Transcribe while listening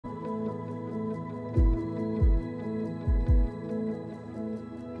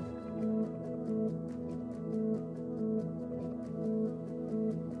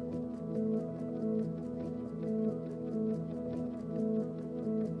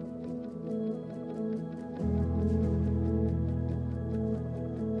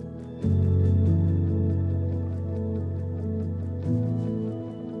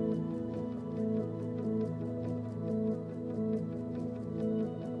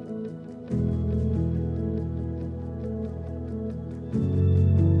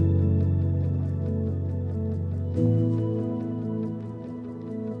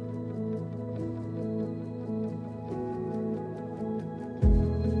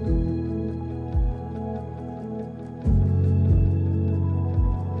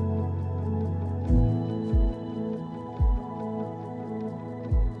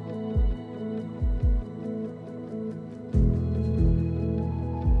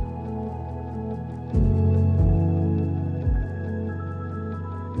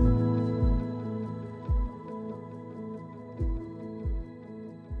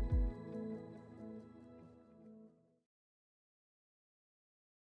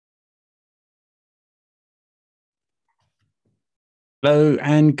Hello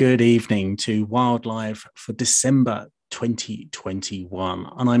and good evening to Wildlife for December 2021.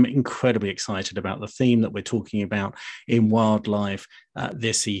 And I'm incredibly excited about the theme that we're talking about in Wildlife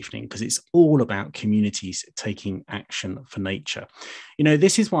this evening, because it's all about communities taking action for nature. You know,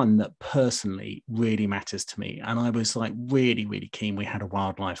 this is one that personally really matters to me. And I was like really keen we had a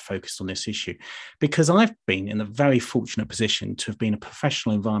wildlife focused on this issue, because I've been in the very fortunate position to have been a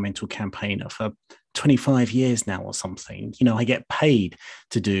professional environmental campaigner for 25 years now or something. You know, I get paid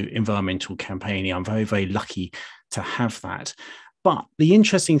to do environmental campaigning. I'm very lucky to have that. But the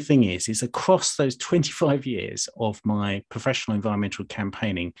interesting thing is across those 25 years of my professional environmental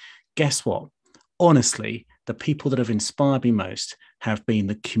campaigning, guess what? Honestly, the people that have inspired me most have been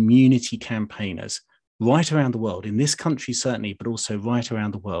the community campaigners right around the world, in this country certainly, but also right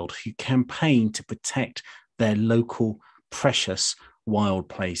around the world, who campaign to protect their local precious wild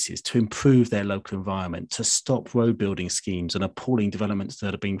places, to improve their local environment, to stop road building schemes and appalling developments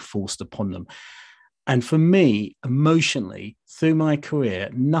that are being forced upon them. And for me, emotionally, through my career,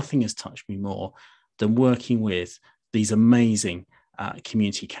 nothing has touched me more than working with these amazing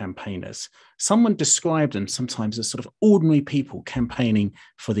community campaigners. Someone described them sometimes as sort of ordinary people campaigning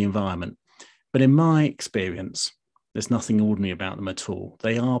for the environment. But in my experience, there's nothing ordinary about them at all.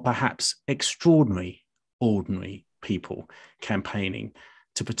 They are perhaps extraordinary, ordinary people campaigning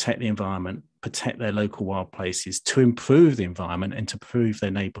to protect the environment, protect their local wild places, to improve the environment and to improve their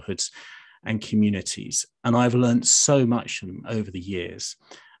neighborhoods and communities. And I've learned so much from them over the years.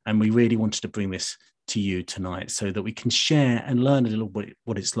 And we really wanted to bring this to you tonight so that we can share and learn a little bit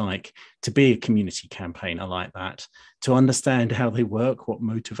what it's like to be a community campaigner like that, to understand how they work, what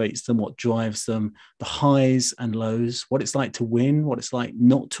motivates them, what drives them, the highs and lows, what it's like to win, what it's like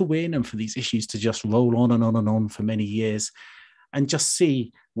not to win, and for these issues to just roll on and on and on for many years, and just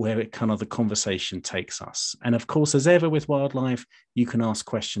see where it kind of the conversation takes us. And of course, as ever with wildlife, you can ask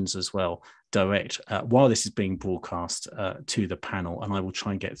questions as well, direct while this is being broadcast to the panel, and I will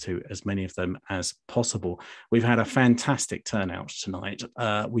try and get through as many of them as possible. We've had a fantastic turnout tonight.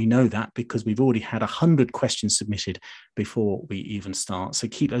 We know that because we've already had 100 questions submitted before we even start. So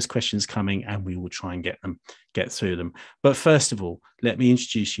keep those questions coming and we will try and get through them. But first of all, let me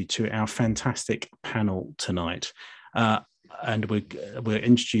introduce you to our fantastic panel tonight. And we'll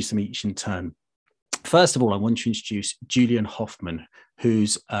introduce them each in turn. First of all, I want to introduce Julian Hoffman,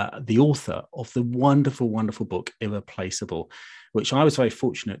 who's the author of the wonderful book, Irreplaceable, which I was very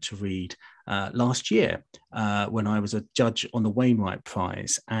fortunate to read last year when I was a judge on the Wainwright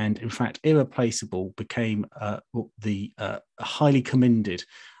Prize. And in fact, Irreplaceable became the highly commended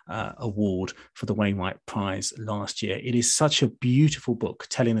award for the Wainwright Prize last year. It is such a beautiful book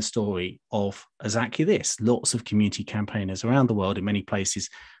telling the story of exactly this: lots of community campaigners around the world in many places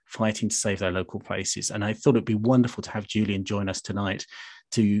fighting to save their local places. And I thought it'd be wonderful to have Julian join us tonight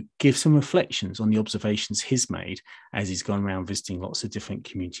to give some reflections on the observations he's made as he's gone around visiting lots of different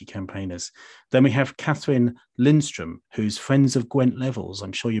community campaigners. Then we have Catherine Linstrum, who's Friends of Gwent Levels.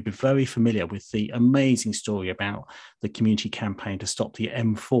 I'm sure you'll be very familiar with the amazing story about the community campaign to stop the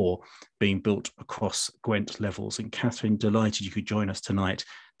M4 being built across Gwent Levels. And Catherine, delighted you could join us tonight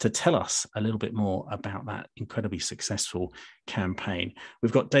to tell us a little bit more about that incredibly successful campaign.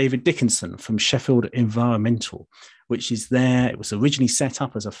 We've got David Dickinson from Sheffield Environmental, which is there. It was originally set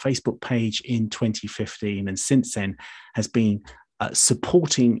up as a Facebook page in 2015, and since then has been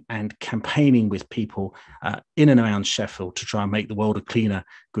supporting and campaigning with people in and around Sheffield to try and make the world a cleaner,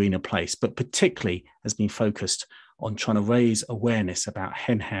 greener place, but particularly has been focused on trying to raise awareness about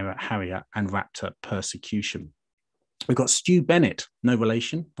hen harrier and raptor persecution. We've got Stu Bennett, no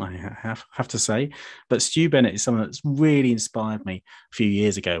relation, I have to say, but Stu Bennett is someone that's really inspired me a few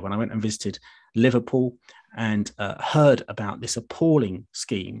years ago when I went and visited Liverpool and heard about this appalling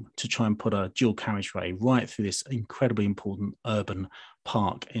scheme to try and put a dual carriageway right through this incredibly important urban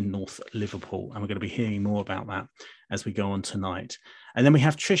park in North Liverpool. And we're going to be hearing more about that as we go on tonight. And then we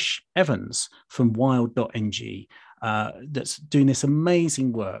have Trish Evans from Wild.NG, that's doing this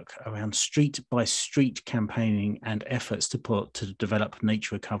amazing work around street by street campaigning and efforts to develop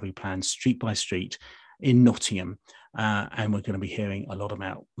nature recovery plans street by street in Nottingham. And we're going to be hearing a lot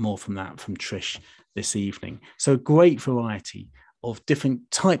about more from that from Trish this evening. So a great variety of different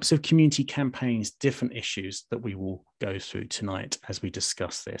types of community campaigns, different issues that we will go through tonight as we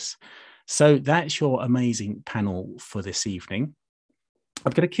discuss this. So that's your amazing panel for this evening.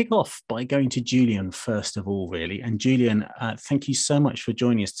 I'm going to kick off by going to Julian first of all, really. And Julian, thank you so much for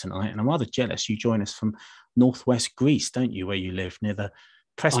joining us tonight. And I'm rather jealous you join us from northwest Greece, don't you, where you live, near the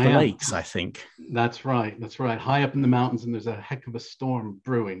Presper Lakes, I think. That's right. That's right. High up in the mountains, and there's a heck of a storm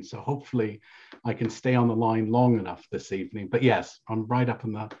brewing. So hopefully I can stay on the line long enough this evening. But yes, I'm right up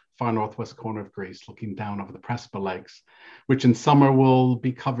in the far northwest corner of Greece, looking down over the Presper Lakes, which in summer will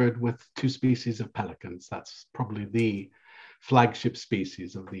be covered with 2 species of pelicans. That's probably the flagship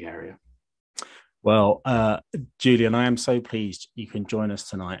species of the area. Well, Julian, I am so pleased you can join us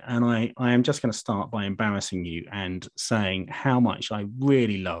tonight. And I am just going to start by embarrassing you and saying how much I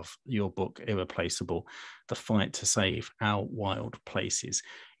really love your book, Irreplaceable, The Fight to Save Our Wild Places.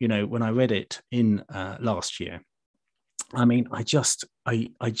 You know, when I read it in last year, I mean, I just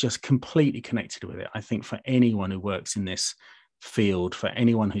completely connected with it. I think for anyone who works in this field, for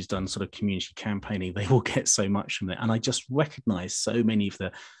anyone who's done sort of community campaigning, they will get so much from it. And I just recognize so many of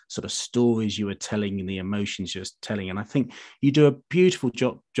the sort of stories you were telling and the emotions you're telling. And I think you do a beautiful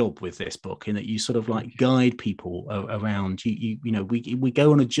job with this book in that you sort of like guide people around. You know, we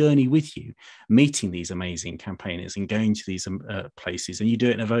go on a journey with you, meeting these amazing campaigners and going to these places, and you do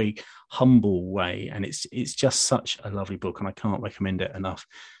it in a very humble way. And it's just such a lovely book, and I can't recommend it enough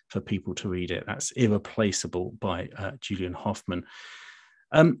for people to read it. That's Irreplaceable by Julian Hoffman.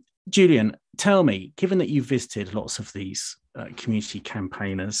 Julian, tell me, given that you've visited lots of these community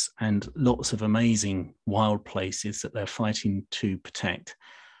campaigners and lots of amazing wild places that they're fighting to protect,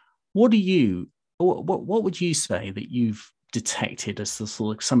 what would you say that you've detected as the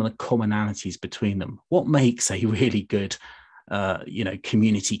sort of some of the commonalities between them? What makes a really good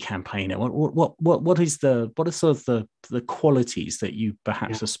community campaigner? What are sort of the qualities that you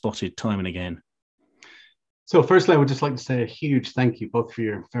perhaps have spotted time and again? So firstly, I would just like to say a huge thank you, both for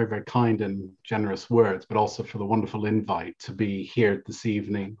your very, very kind and generous words, but also for the wonderful invite to be here this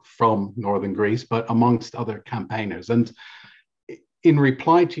evening from Northern Greece, but amongst other campaigners. And in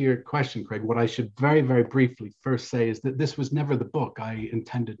reply to your question, Craig, what I should very, very briefly first say is that this was never the book I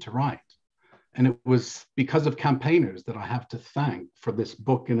intended to write. And it was because of campaigners that I have to thank for this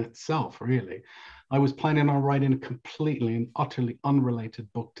book in itself, really. I was planning on writing a completely and utterly unrelated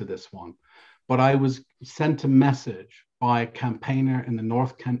book to this one. But I was sent a message by a campaigner in the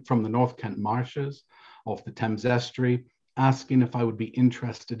North Kent, from the North Kent marshes of the Thames Estuary, asking if I would be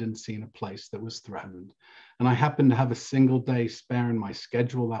interested in seeing a place that was threatened. And I happened to have a single day spare in my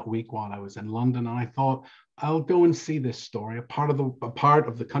schedule that week while I was in London. And I thought, I'll go and see this story, a part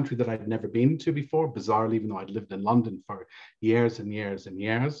of the country that I'd never been to before, bizarrely, even though I'd lived in London for years and years and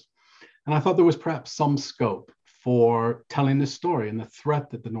years. And I thought there was perhaps some scope for telling this story. And the threat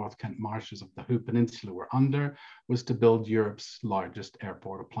that the North Kent marshes of the Hoop Peninsula were under was to build Europe's largest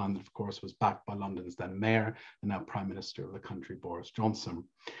airport, a plan that, of course, was backed by London's then mayor and now Prime Minister of the country, Boris Johnson.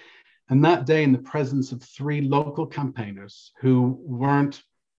 And that day, in the presence of 3 local campaigners who weren't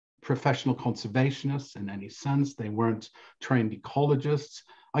professional conservationists in any sense, they weren't trained ecologists,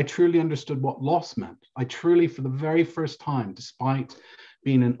 I truly understood what loss meant. I truly, for the very first time, despite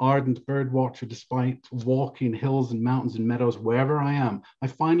being an ardent bird watcher, despite walking hills and mountains and meadows, wherever I am, I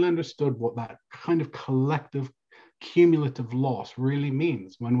finally understood what that kind of collective, cumulative loss really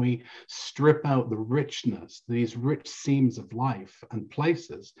means when we strip out the richness, these rich seams of life and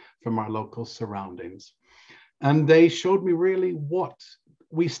places from our local surroundings. And they showed me really what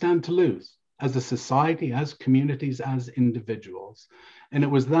we stand to lose as a society, as communities, as individuals. And it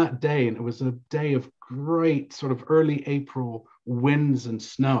was that day, and it was a day of great sort of early April winds and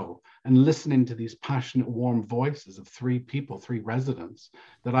snow, and listening to these passionate, warm voices of 3 people, 3 residents,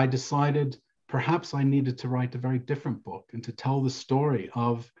 that I decided perhaps I needed to write a very different book and to tell the story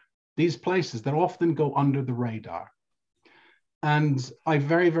of these places that often go under the radar. And I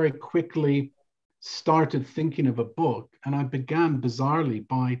very, very quickly started thinking of a book, and I began bizarrely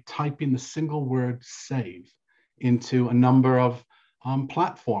by typing the single word save into a number of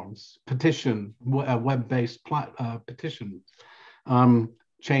platforms, web-based petitions,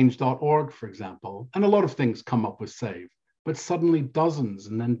 change.org, for example, and a lot of things come up with save, but suddenly dozens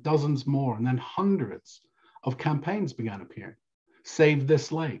and then dozens more and then hundreds of campaigns began appearing. Save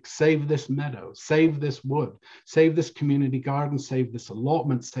this lake, save this meadow, save this wood, save this community garden, save this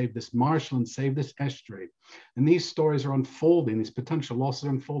allotment, save this marshland, save this estuary. And these stories are unfolding, these potential losses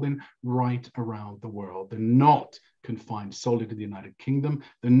are unfolding right around the world. They're not confined solely to the United Kingdom.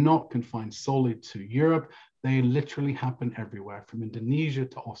 They're not confined solely to Europe. They literally happen everywhere, from Indonesia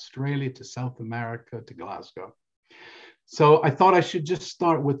to Australia to South America to Glasgow. So I thought I should just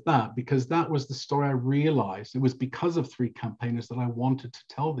start with that, because that was the story I realized. It was because of 3 campaigners that I wanted to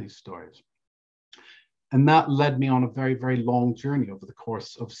tell these stories. And that led me on a very, very long journey over the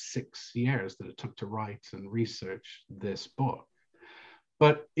course of 6 years that it took to write and research this book.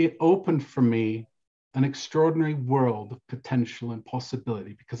 But it opened for me an extraordinary world of potential and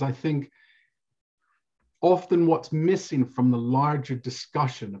possibility, because I think often what's missing from the larger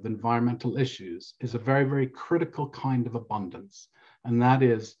discussion of environmental issues is a very, very critical kind of abundance. And that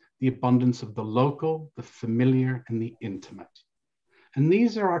is the abundance of the local, the familiar, and the intimate. And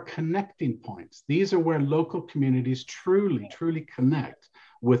these are our connecting points. These are where local communities truly, truly connect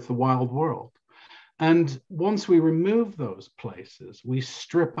with the wild world. And once we remove those places, we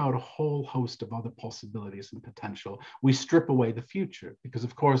strip out a whole host of other possibilities and potential. We strip away the future, because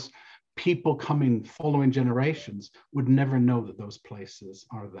of course, people coming, following generations would never know that those places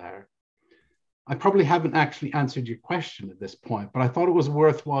are there. I probably haven't actually answered your question at this point, but I thought it was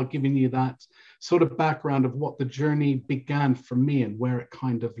worthwhile giving you that sort of background of what the journey began for me and where it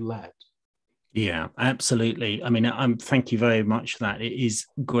kind of led. Yeah, absolutely. I mean, thank you very much for that. It is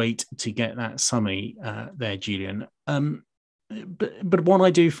great to get that summary there, Julian. But what I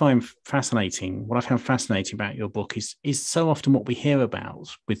do find fascinating, what I found fascinating about your book is so often what we hear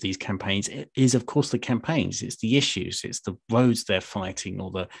about with these campaigns is, of course, the campaigns. It's the issues, it's the roads they're fighting, or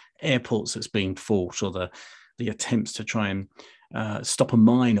the airports that's being fought, or the attempts to try and stop a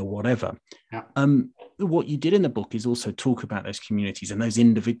mine or whatever. Yeah. What you did in the book is also talk about those communities and those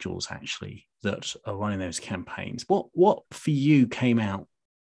individuals actually that are running those campaigns. What for you came out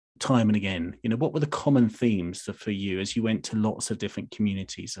time and again? You know, what were the common themes for you as you went to lots of different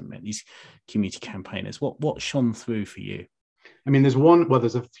communities and met these community campaigners? What shone through for you? I mean, there's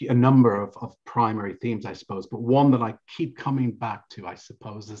a number of primary themes, I suppose, but one that I keep coming back to, I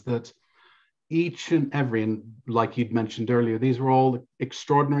suppose, is that each and every, and like you'd mentioned earlier, these were all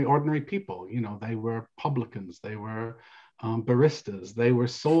extraordinary, ordinary people. You know, they were publicans, they were baristas, they were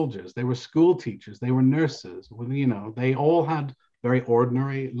soldiers, they were school teachers, they were nurses. Well, you know, they all had very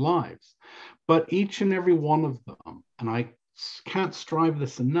ordinary lives. But each and every one of them, and I can't strive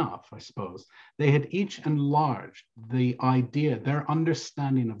this enough, I suppose, they had each enlarged the idea, their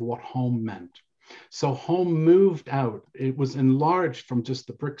understanding of what home meant. So home moved out. It was enlarged from just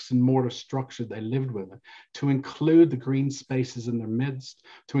the bricks and mortar structure they lived with to include the green spaces in their midst,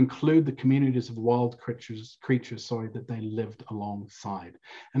 to include the communities of wild creatures, that they lived alongside.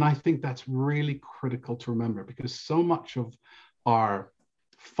 And I think that's really critical to remember, because so much of our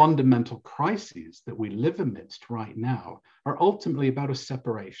fundamental crises that we live amidst right now are ultimately about a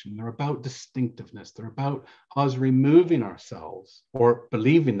separation. They're about distinctiveness. They're about us removing ourselves, or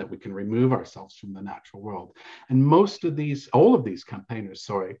believing that we can remove ourselves from the natural world. And all of these campaigners,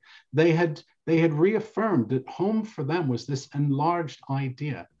 they had reaffirmed that home for them was this enlarged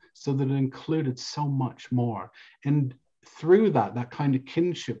idea, so that it included so much more. And through that kind of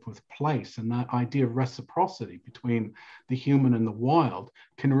kinship with place and that idea of reciprocity between the human and the wild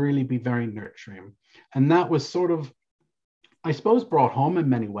can really be very nurturing. And that was sort of, I suppose, brought home in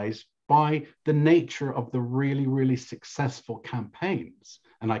many ways by the nature of the really, really successful campaigns.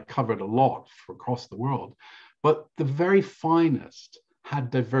 And I covered a lot across the world, but the very finest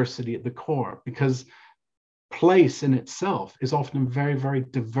had diversity at the core, because place in itself is often a very, very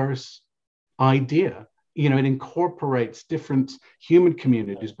diverse idea. You know, it incorporates different human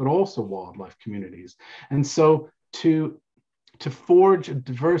communities, but also wildlife communities. And so to forge a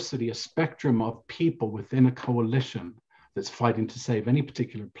diversity, a spectrum of people within a coalition that's fighting to save any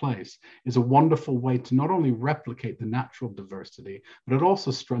particular place is a wonderful way to not only replicate the natural diversity, but it also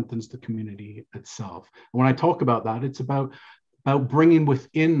strengthens the community itself. And when I talk about that, it's about bringing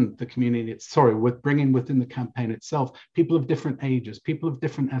within the community, bringing within the campaign itself, people of different ages, people of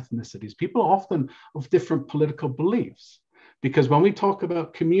different ethnicities, people often of different political beliefs. Because when we talk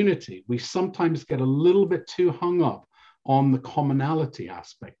about community, we sometimes get a little bit too hung up on the commonality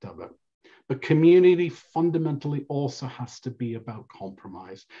aspect of it. But community fundamentally also has to be about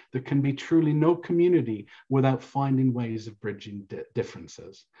compromise. There can be truly no community without finding ways of bridging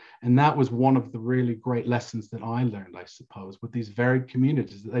differences. And that was one of the really great lessons that I learned, I suppose, with these varied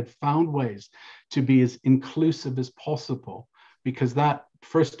communities, that they'd found ways to be as inclusive as possible, because that,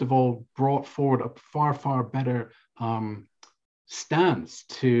 first of all, brought forward a far, far better stance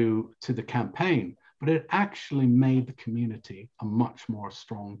to the campaign, but it actually made the community a much more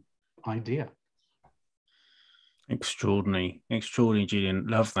strong idea. Extraordinary, Julian.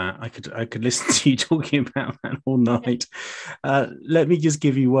 Love that. I could listen to you talking about that all night. Let me just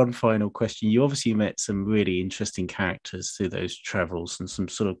give you one final question. You obviously met some really interesting characters through those travels, and some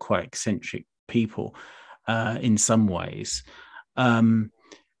sort of quite eccentric people in some ways. And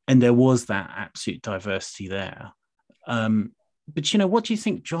there was that absolute diversity there. But, you know, what do you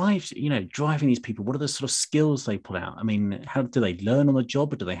think drives, driving these people? What are the sort of skills they pull out? I mean, how do they learn on the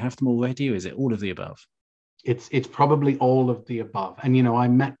job, or do they have them already? Or is it all of the above? It's probably all of the above. And, I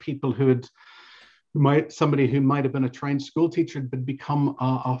met people who had somebody who might have been a trained school teacher but become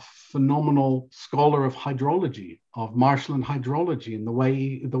a phenomenal scholar of hydrology, of marshland hydrology, and the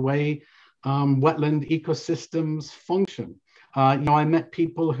way wetland ecosystems function. I met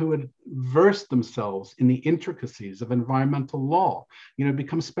people who had versed themselves in the intricacies of environmental law,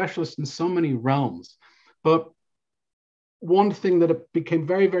 become specialists in so many realms. But one thing that became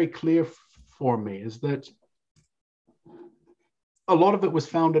very, very clear for me is that a lot of it was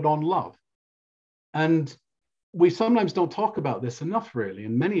founded on love. And we sometimes don't talk about this enough, really,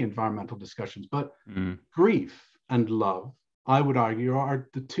 in many environmental discussions, but grief and love, I would argue, are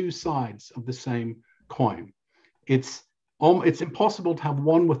the two sides of the same coin. It's impossible to have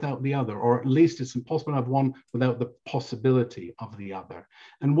one without the other, or at least it's impossible to have one without the possibility of the other.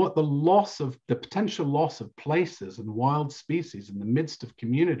 And what the potential loss of places and wild species in the midst of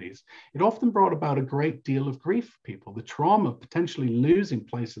communities, it often brought about a great deal of grief for people, the trauma of potentially losing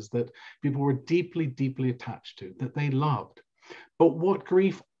places that people were deeply, deeply attached to, that they loved. But what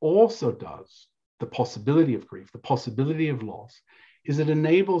grief also does, the possibility of grief, the possibility of loss, is it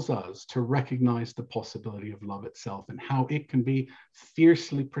enables us to recognize the possibility of love itself and how it can be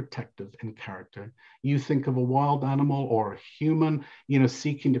fiercely protective in character. You think of a wild animal or a human,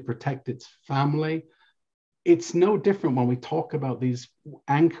 seeking to protect its family. It's no different when we talk about these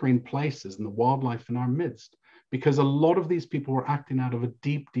anchoring places and the wildlife in our midst, because a lot of these people were acting out of a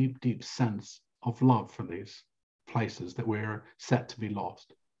deep, deep, deep sense of love for these places that we're set to be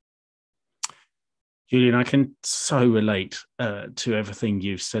lost. Julian, I can so relate to everything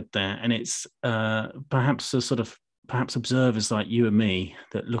you've said there. And it's perhaps observers like you and me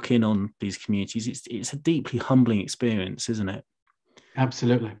that look in on these communities, it's a deeply humbling experience, isn't it?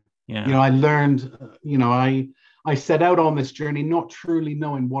 Absolutely. Yeah. I learned, I set out on this journey not truly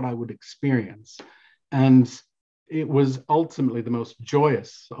knowing what I would experience. And it was ultimately the most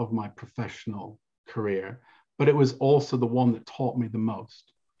joyous of my professional career, but it was also the one that taught me the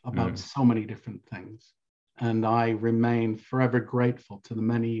most about so many different things. And I remain forever grateful to the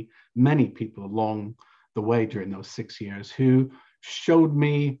many, many people along the way during those 6 years who showed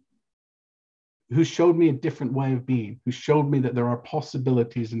me a different way of being, who showed me that there are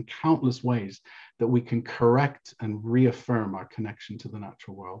possibilities in countless ways that we can correct and reaffirm our connection to the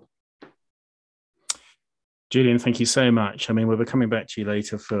natural world. Julian, thank you so much. I mean, we'll be coming back to you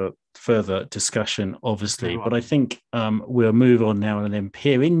later for further discussion, obviously, but I think we'll move on now and then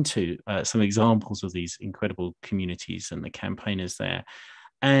peer into some examples of these incredible communities and the campaigners there.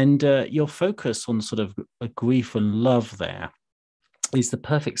 And your focus on sort of a grief and love there is the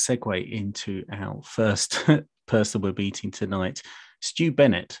perfect segue into our first person we're meeting tonight, Stu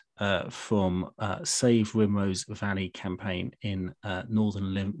Bennett from Save Rimrose Valley campaign in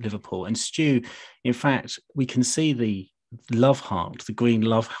northern Liverpool. And Stu, in fact, we can see the love heart, the green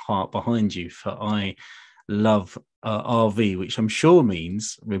love heart behind you for I Love RV, which I'm sure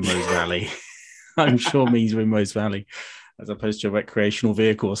means Rimrose Valley. I'm sure means Rimrose Valley, as opposed to a recreational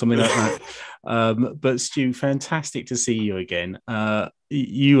vehicle or something like that. But Stu, fantastic to see you again.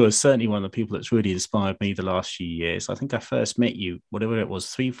 You are certainly one of the people that's really inspired me the last few years. I think I first met you, whatever it was,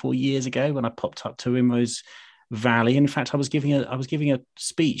 3-4 years ago when I popped up to Rimrose Valley. In fact, I was giving a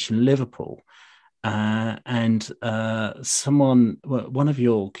speech in Liverpool, and one of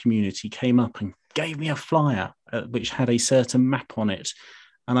your community came up and gave me a flyer which had a certain map on it.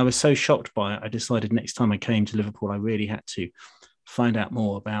 And I was so shocked by it, I decided next time I came to Liverpool, I really had to find out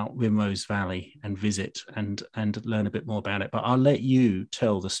more about Rimrose Valley and visit and learn a bit more about it. But I'll let you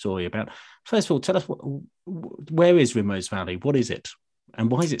tell the story about, first of all, tell us where is Rimrose Valley? What is it?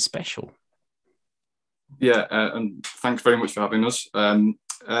 And why is it special? Yeah, and thanks very much for having us.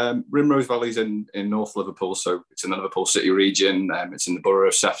 Rimrose Valley is in North Liverpool, so it's in the Liverpool City region. It's in the borough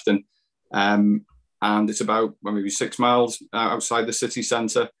of Sheffield. And it's about maybe 6 miles outside the city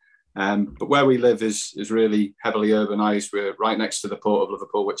centre. But where we live is really heavily urbanised. We're right next to the Port of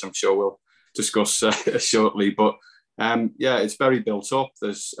Liverpool, which I'm sure we'll discuss shortly. But it's very built up.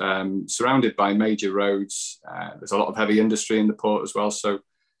 There's surrounded by major roads. There's a lot of heavy industry in the port as well. So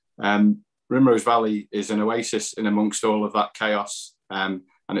Rimrose Valley is an oasis in amongst all of that chaos. And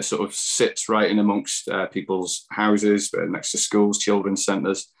it sort of sits right in amongst people's houses, next to schools, children's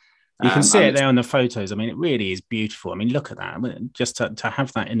centres. You can see it there on the photos. I mean, it really is beautiful. I mean, look at that. I mean, just to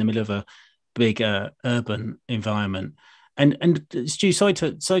have that in the middle of a big urban environment. And Stu, sorry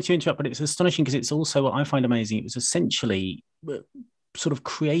to interrupt, but it's astonishing because it's also what I find amazing. It was essentially sort of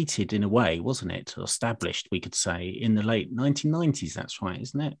created in a way, wasn't it? Or established, we could say, in the late 1990s. That's right,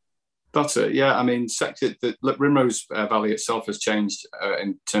 isn't it? That's it, yeah. I mean, the Rimrose Valley itself has changed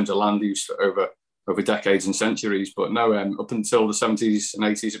in terms of land use for over over decades and centuries. But no, up until the 70s and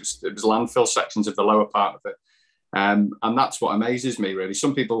 80s, it was landfill sections of the lower part of it. And that's what amazes me, really.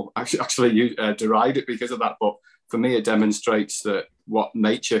 Some people actually deride it because of that, but for me, it demonstrates that what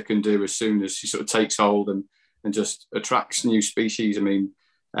nature can do as soon as she sort of takes hold and just attracts new species. I mean,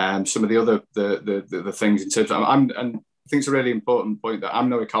 some of the other the things in terms of, and I think it's a really important point that I'm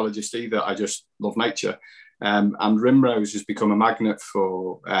no ecologist either. I just love nature. And Rimrose has become a magnet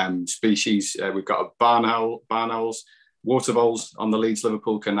for species. We've got barn owls, water voles on the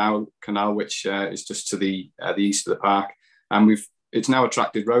Leeds-Liverpool Canal, which is just to the east of the park. And it's now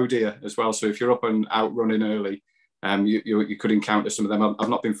attracted roe deer as well. So if you're up and out running early, you could encounter some of them. I've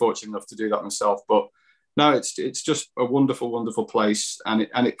not been fortunate enough to do that myself, but no, it's just a wonderful, wonderful place. And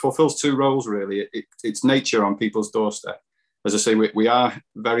it fulfills two roles, really. It's nature on people's doorstep. As I say, we are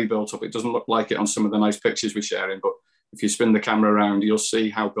very built up. It doesn't look like it on some of the nice pictures we're sharing, but if you spin the camera around, you'll see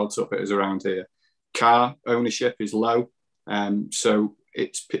how built up it is around here. Car ownership is low, so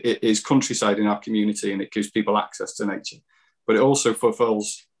it is countryside in our community, and it gives people access to nature. But it also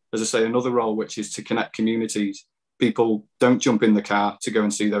fulfills, as I say, another role, which is to connect communities. People don't jump in the car to go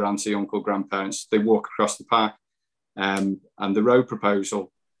and see their auntie, uncle, grandparents. They walk across the park, and the road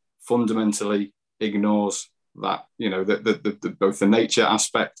proposal fundamentally ignores that, both the nature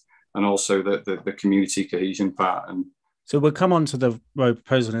aspect and also the community cohesion part. And so we'll come on to the road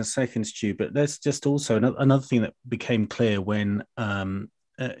proposal in a second, Stu, but there's just also another thing that became clear when,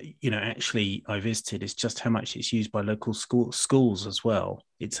 actually I visited, is just how much it's used by local schools as well.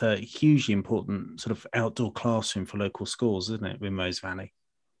 It's a hugely important sort of outdoor classroom for local schools, isn't it, Rimrose Valley?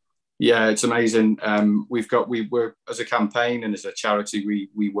 Yeah, it's amazing. We work as a campaign and as a charity,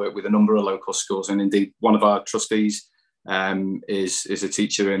 we work with a number of local schools, and indeed one of our trustees is a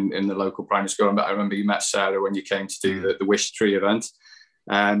teacher in the local primary school. I remember you met Sarah when you came to do the Wish Tree event.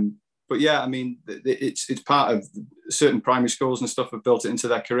 But yeah, I mean, it's part of certain primary schools and stuff have built it into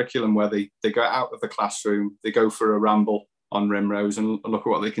their curriculum, where they go out of the classroom, they go for a ramble on Rimrose and look at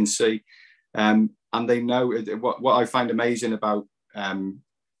what they can see. And they know what I find amazing about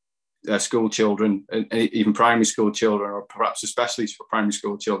school children, and even primary school children, or perhaps especially for primary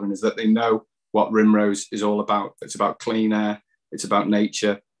school children, is that they know what Rimrose is all about. It's about clean air, it's about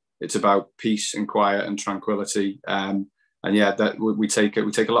nature, it's about peace and quiet and tranquility. And yeah, that we take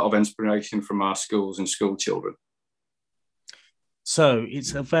a lot of inspiration from our schools and school children. So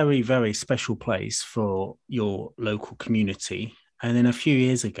it's a very, very special place for your local community. And then a few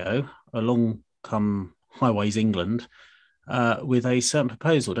years ago, along come Highways England with a certain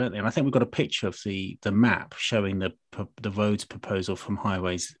proposal, don't they? And I think we've got a picture of the map showing the roads proposal from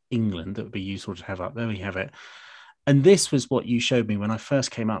Highways England that would be useful to have up. There we have it. And this was what you showed me when I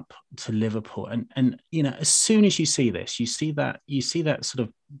first came up to Liverpool. And as soon as you see this, you see that sort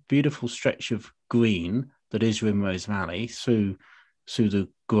of beautiful stretch of green that is Rimrose Valley through the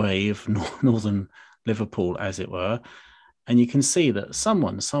grey of northern Liverpool, as it were. And you can see that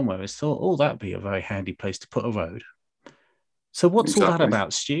someone somewhere has thought, oh, that'd be a very handy place to put a road. So what's all that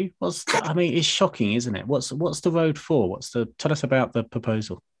about, Stu? It's shocking, isn't it? What's the road for? Tell us about the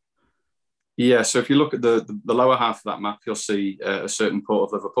proposal. Yeah, so if you look at the lower half of that map, you'll see a certain port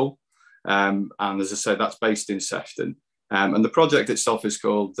of Liverpool. And as I said, that's based in Sheffield. And the project itself is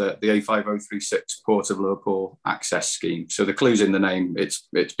called the A5036 Port of Liverpool Access Scheme. So the clue's in the name. It's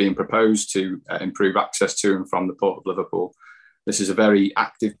being proposed to improve access to and from the Port of Liverpool. This is a very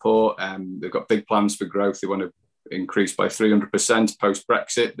active port. They've got big plans for growth. They want to increase by 300%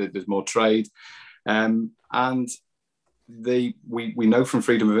 post-Brexit. There's more trade. And we know from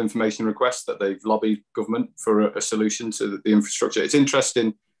Freedom of Information requests that they've lobbied government for a solution to the infrastructure. It's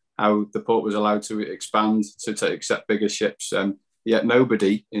interesting how the port was allowed to expand to accept bigger ships, yet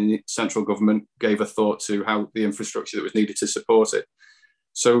nobody in central government gave a thought to how the infrastructure that was needed to support it.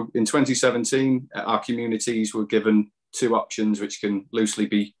 So in 2017, our communities were given two options, which can loosely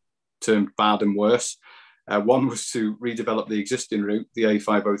be termed bad and worse. One was to redevelop the existing route, the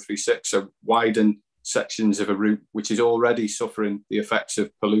A5036, so widen sections of a route which is already suffering the effects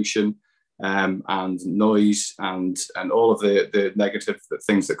of pollution and noise and all of the negative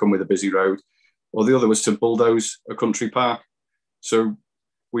things that come with a busy road. Or the other was to bulldoze a country park. So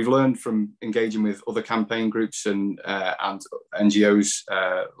we've learned from engaging with other campaign groups and NGOs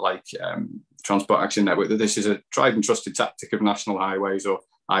like Transport Action Network that this is a tried and trusted tactic of National Highways, or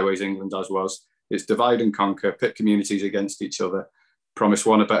Highways England as was. It's divide and conquer, pit communities against each other, promise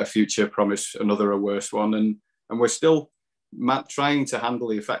one a better future, promise another a worse one. And we're still trying to handle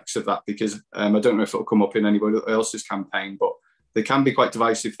the effects of that, because I don't know if it'll come up in anybody else's campaign, but they can be quite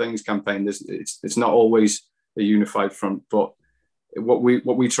divisive things, campaign. It's not always a unified front, but what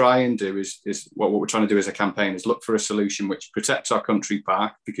we try and do is what we're trying to do as a campaign is look for a solution which protects our country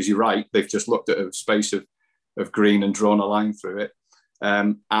park, because you're right, they've just looked at a space of green and drawn a line through it,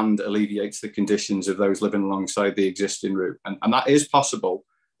 and alleviates the conditions of those living alongside the existing route. And that is possible.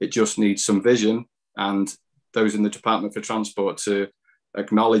 It just needs some vision and those in the Department for Transport to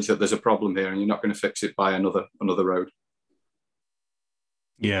acknowledge that there's a problem here and you're not going to fix it by another road.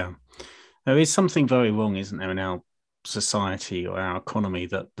 Yeah. There is something very wrong, isn't there, in our society or our economy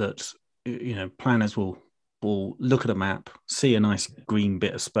that you know, planners will look at a map, see a nice green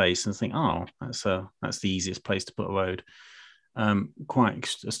bit of space and think, oh, that's the easiest place to put a road.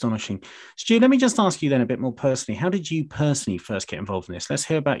 Quite astonishing. Stu, let me just ask you then a bit more personally. How did you personally first get involved in this? Let's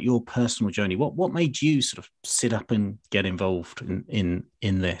hear about your personal journey. What made you sort of sit up and get involved in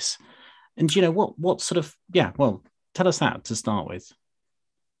this? And you know, what sort of, well, tell us that to start with.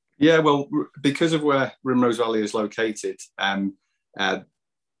 Yeah, well, because of where Rimrose Valley is located,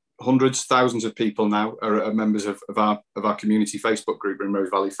 hundreds, thousands of people now are members of our community Facebook group,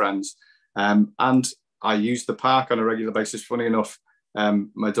 Rimrose Valley Friends. And I use the park on a regular basis. Funny enough,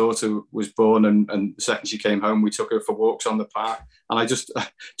 my daughter was born, and the second she came home, we took her for walks on the park. And I just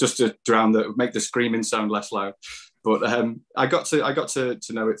to make the screaming sound less loud. But I got to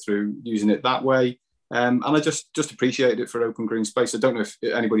know it through using it that way. And I just appreciated it for open green space. I don't know if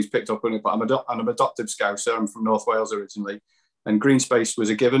anybody's picked up on it, but I'm an adopted Scouser. I'm from North Wales originally, and green space was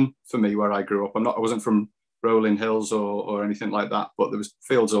a given for me where I grew up. I wasn't from rolling hills or anything like that, but there was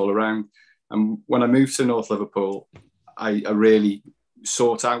fields all around. And when I moved to North Liverpool, I really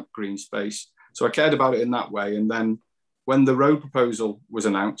sought out green space. So I cared about it in that way. And then when the road proposal was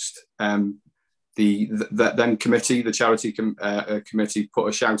announced, the then committee, the charity committee, put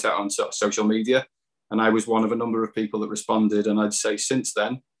a shout out on social media. And I was one of a number of people that responded. And I'd say since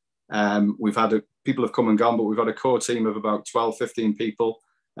then, we've had people have come and gone, but we've had a core team of about 12, 15 people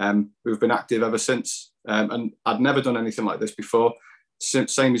who've been active ever since. And I'd never done anything like this before.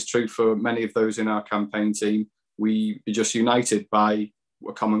 Same is true for many of those in our campaign team. We are just united by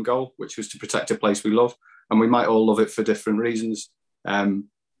a common goal, which was to protect a place we love. And we might all love it for different reasons, but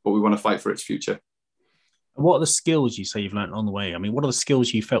we want to fight for its future. What are the skills you say you've learned on the way? I mean, what are the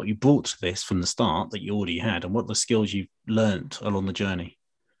skills you felt you brought to this from the start that you already had? And what are the skills you've learned along the journey?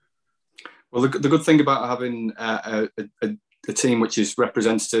 Well, the good thing about having a team which is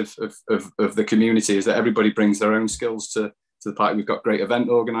representative of the community is that everybody brings their own skills to the party. We've got great event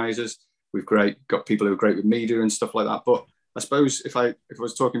organisers. We've got people who are great with media and stuff like that. But I suppose if I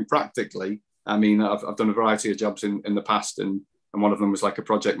was talking practically, I mean, I've done a variety of jobs in the past, and one of them was like a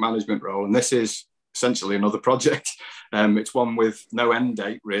project management role. And this is essentially another project. It's one with no end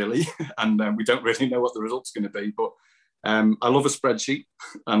date, really. And we don't really know what the result's going to be. But I love a spreadsheet,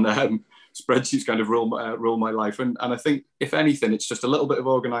 and spreadsheets kind of rule my life. And I think, if anything, it's just a little bit of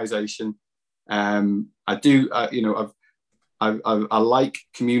organisation. I like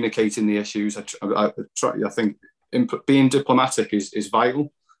communicating the issues. I think being diplomatic is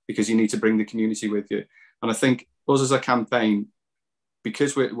vital, because you need to bring the community with you. And I think us as a campaign,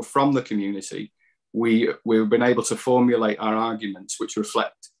 because we're from the community, we've been able to formulate our arguments which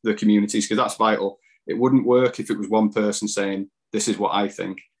reflect the communities, because that's vital. It wouldn't work if it was one person saying, this is what I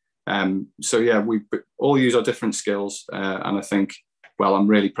think. So yeah, we all use our different skills. And I think, well, I'm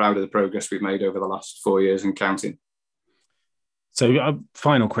really proud of the progress we've made over the last 4 years and counting. So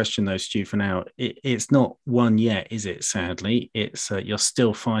final question though, Stu, for now. It's not won yet, is it? Sadly, it's you're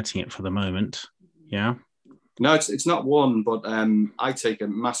still fighting it for the moment. Yeah. No, it's not won, but I take a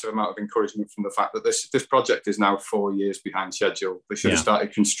massive amount of encouragement from the fact that this project is now 4 years behind schedule. They should have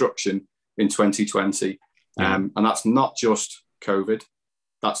started construction in 2020. And that's not just COVID.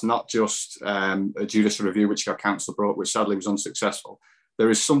 That's not just a judicial review, which our council brought, which sadly was unsuccessful. There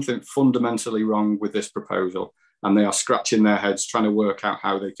is something fundamentally wrong with this proposal, and they are scratching their heads trying to work out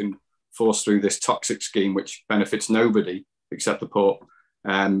how they can force through this toxic scheme, which benefits nobody except the poor.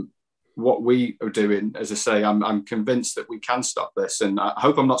 What we are doing, as I say, I'm convinced that we can stop this, and I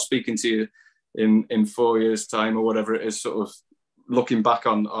hope I'm not speaking to you in 4 years' time or whatever it is, sort of looking back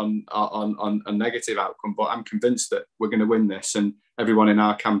on a negative outcome. But I'm convinced that we're going to win this, and everyone in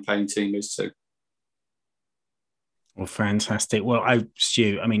our campaign team is too. Well, fantastic. Well,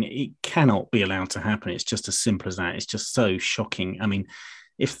 Stu, I mean, it cannot be allowed to happen. It's just as simple as that. It's just so shocking. I mean,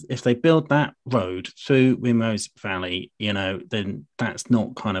 if they build that road through Rimrose Valley, then that's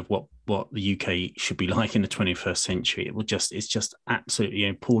not kind of what the UK should be like in the 21st century. It's just absolutely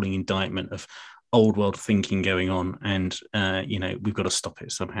an appalling indictment of old world thinking going on, and we've got to stop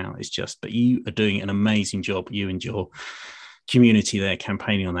it somehow. But you are doing an amazing job, you and your community there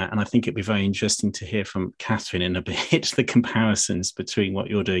campaigning on that. And I think it'd be very interesting to hear from Catherine in a bit, the comparisons between what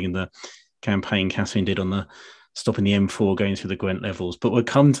you're doing and the campaign Catherine did on the stopping the M4 going through the Gwent levels. But we'll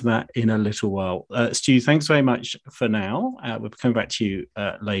come to that in a little while. Stu, thanks very much for now. We'll come back to you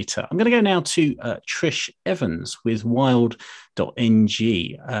later. I'm going to go now to Trish Evans with Wild.NG.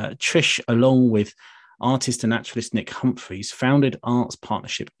 Trish, along with artist and naturalist Nick Humphreys, founded Arts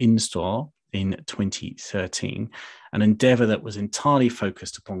Partnership In-Store in 2013, an endeavour that was entirely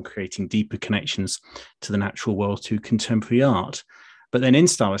focused upon creating deeper connections to the natural world through contemporary art. But then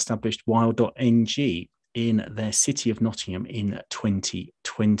In-Store established Wild.NG in their city of Nottingham in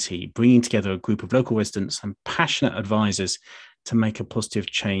 2020, bringing together a group of local residents and passionate advisors to make a positive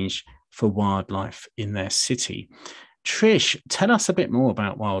change for wildlife in their city. Trish, tell us a bit more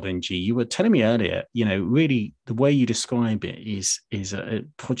about Wild.NG. You were telling me earlier, really the way you describe it is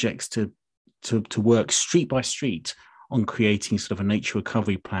projects to work street by street on creating sort of a nature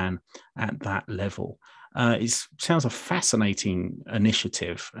recovery plan at that level. It sounds a fascinating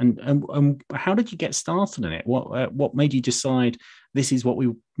initiative. And how did you get started in it? What made you decide this is what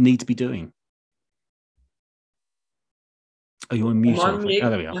we need to be doing? Oh, you're on mute. I'm on mute. Oh,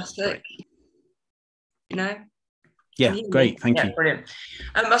 there we are. Fantastic. Yeah, great. Thank you. Brilliant.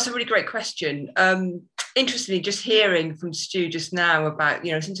 That's a really great question. Interestingly, just hearing from Stu just now about,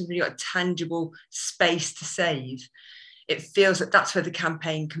 since we've really got a tangible space to save, it feels that that's where the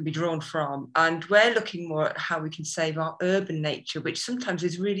campaign can be drawn from. And we're looking more at how we can save our urban nature, which sometimes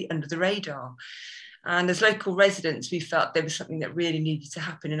is really under the radar. And as local residents, we felt there was something that really needed to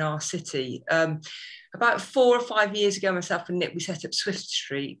happen in our city. About 4 or 5 years ago, myself and Nick, we set up Swift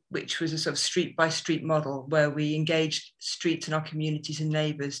Street, which was a sort of street by street model where we engaged streets and our communities and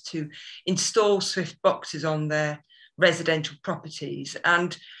neighbours to install Swift boxes on their residential properties.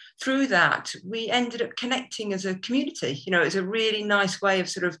 And through that, we ended up connecting as a community. It's a really nice way of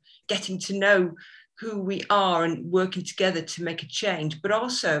sort of getting to know who we are and working together to make a change. But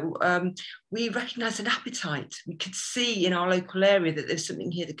also, we recognised an appetite. We could see in our local area that there's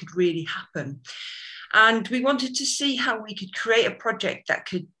something here that could really happen. And we wanted to see how we could create a project that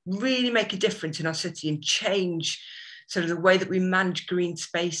could really make a difference in our city and change sort of the way that we manage green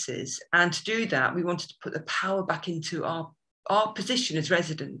spaces. And to do that, we wanted to put the power back into our position as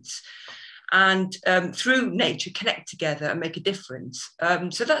residents and through nature connect together and make a difference.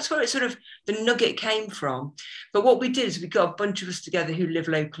 So that's where it sort of the nugget came from. But what we did is we got a bunch of us together who live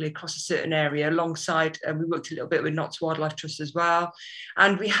locally across a certain area alongside, and we worked a little bit with Notts Wildlife Trust as well.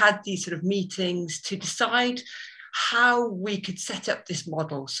 And we had these sort of meetings to decide how we could set up this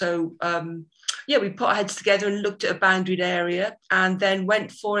model. So we put our heads together and looked at a boundaried area and then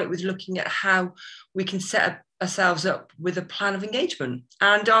went for it with looking at how we can set up ourselves up with a plan of engagement.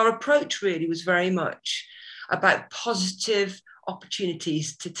 And our approach really was very much about positive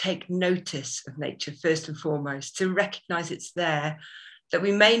opportunities to take notice of nature first and foremost, to recognise it's there, that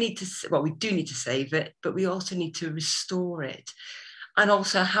we may need to, we do need to save it, but we also need to restore it. And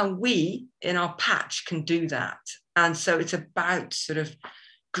also how we in our patch can do that. And so it's about sort of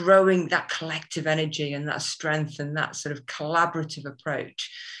growing that collective energy and that strength and that sort of collaborative approach.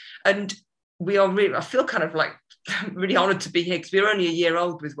 And we are really, I feel kind of like really honoured to be here because we're only a year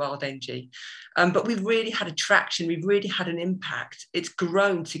old with Wild.NG, but we've really had a traction, we've really had an impact. It's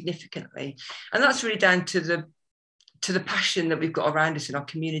grown significantly, and that's really down to the passion that we've got around us in our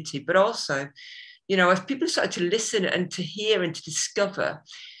community. But also, if people started to listen and to hear and to discover,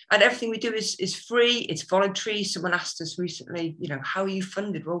 and everything we do is free, it's voluntary. Someone asked us recently, how are you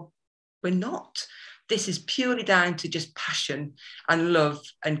funded? Well, we're not. This is purely down to just passion and love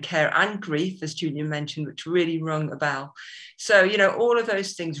and care and grief, as Julian mentioned, which really rung a bell. So, all of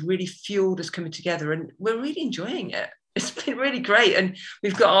those things really fueled us coming together, and we're really enjoying it. It's been really great. And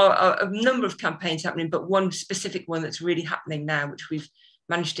we've got a number of campaigns happening, but one specific one that's really happening now, which we've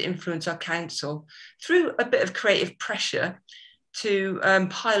managed to influence our council through a bit of creative pressure to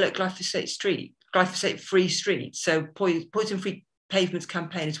pilot glyphosate-free streets. So poison-free pavements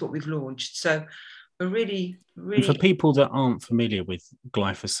campaign is what we've launched. So we're really and for people that aren't familiar with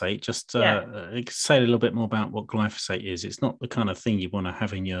glyphosate, just say a little bit more about what glyphosate is. It's not the kind of thing you want to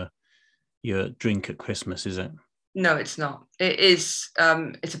have in your drink at Christmas, is it? No, it's not. It is.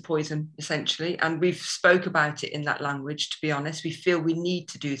 It's a poison, essentially, and we've spoke about it in that language. To be honest, we feel we need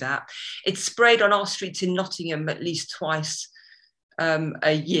to do that. It's sprayed on our streets in Nottingham at least twice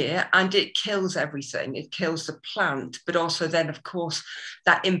a year, and it kills everything. It kills the plant, but also then, of course,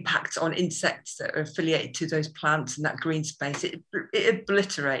 that impacts on insects that are affiliated to those plants and that green space. It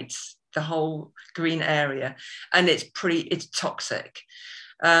obliterates the whole green area, and it's toxic.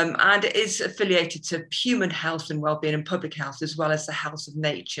 And it is affiliated to human health and well-being and public health, as well as the health of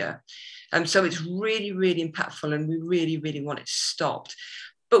nature. So it's really, really impactful, and we really, really want it stopped.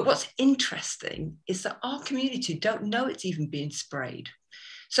 But what's interesting is that our community don't know it's even being sprayed.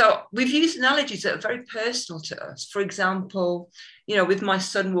 So we've used analogies that are very personal to us. For example, with my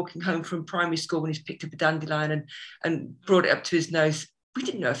son walking home from primary school when he's picked up a dandelion and brought it up to his nose, we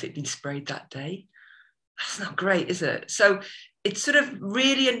didn't know if it'd been sprayed that day. That's not great, is it? So it's sort of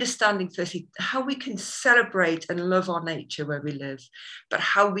really understanding, firstly, how we can celebrate and love our nature where we live, but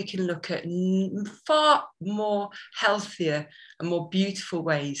how we can look at far more healthier and more beautiful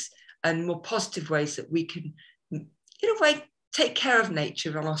ways and more positive ways that we can, in a way, take care of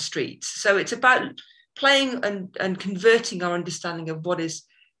nature on our streets. So it's about playing and converting our understanding of what is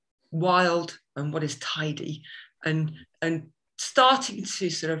wild and what is tidy, and starting to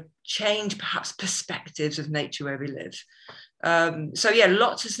sort of change perhaps perspectives of nature where we live. So yeah,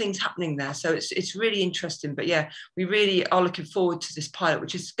 lots of things happening there. So it's really interesting. But yeah, we really are looking forward to this pilot,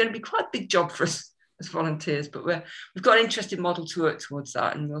 which is going to be quite a big job for us as volunteers. But we've got an interesting model to work towards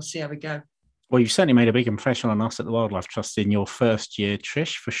that, and we'll see how we go. Well, you've certainly made a big impression on us at the Wildlife Trust in your first year,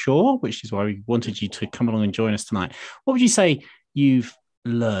 Trish, for sure, which is why we wanted you to come along and join us tonight. What would you say you've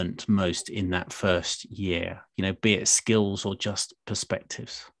learned most in that first year, be it skills or just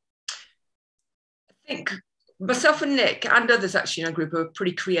perspectives? I think myself and Nick and others actually in our group are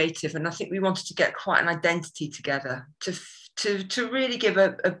pretty creative, and I think we wanted to get quite an identity together to really give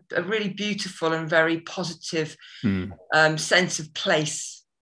a really beautiful and very positive sense of place.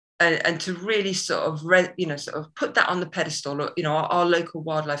 And to really sort of put that on the pedestal, our local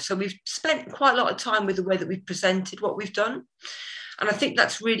wildlife. So we've spent quite a lot of time with the way that we've presented what we've done. And I think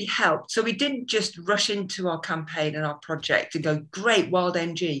that's really helped. So we didn't just rush into our campaign and our project and go, great,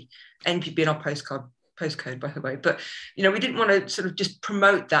 Wild.NG, NP being our postcode, by the way. But, we didn't want to sort of just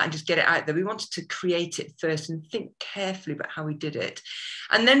promote that and just get it out there. We wanted to create it first and think carefully about how we did it.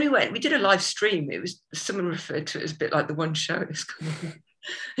 And then we did a live stream. It was, someone referred to it as a bit like the One Show.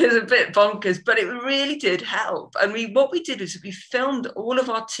 It was a bit bonkers, but it really did help. And what we did is we filmed all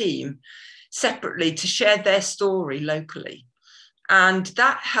of our team separately to share their story locally. And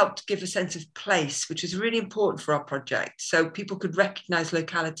that helped give a sense of place, which is really important for our project. So people could recognise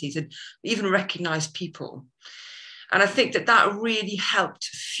localities and even recognise people. And I think that really helped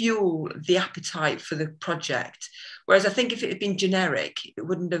fuel the appetite for the project. Whereas I think if it had been generic, it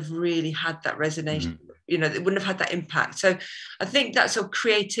wouldn't have really had that resonance. It wouldn't have had that impact. So I think that sort of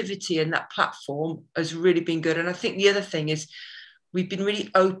creativity and that platform has really been good. And I think the other thing is we've been really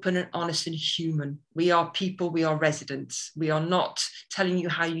open and honest and human. We are people, we are residents. We are not telling you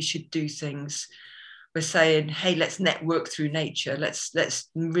how you should do things. We're saying, hey, let's network through nature. Let's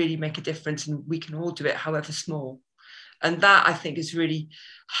really make a difference, and we can all do it, however small. And that, I think, has really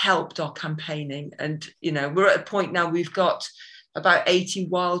helped our campaigning. And, we're at a point now we've got about 80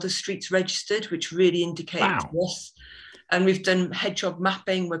 wilder streets registered, which really indicate to us. And we've done hedgehog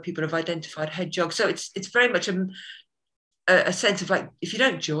mapping where people have identified hedgehogs. So it's very much a sense of like, if you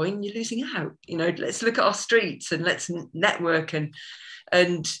don't join, you're losing out. Let's look at our streets and let's network. And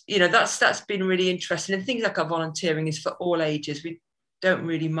that's been really interesting. And things like our volunteering is for all ages. We don't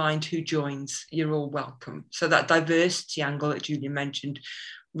really mind who joins. You're all welcome. So that diversity angle that Julian mentioned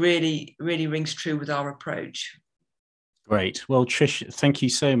really, really rings true with our approach. Great. Well, Trish, thank you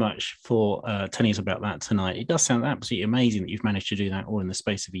so much for telling us about that tonight. It does sound absolutely amazing that you've managed to do that all in the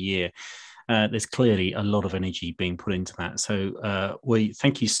space of a year. There's clearly a lot of energy being put into that. So we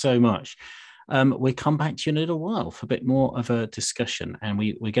thank you so much. We'll come back to you in a little while for a bit more of a discussion. And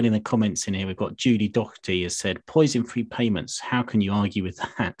we're getting the comments in here. We've got Judy Doherty has said, poison-free payments. How can you argue with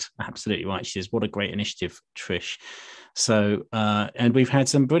that? Absolutely right. She says, what a great initiative, Trish. So, and we've had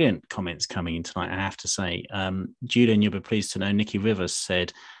some brilliant comments coming in tonight, I have to say. Julian, you'll be pleased to know, Nikki Rivers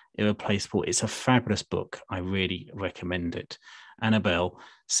said, Irreplaceable. It's a fabulous book. I really recommend it. Annabelle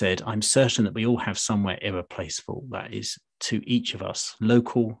said, I'm certain that we all have somewhere irreplaceable that is to each of us,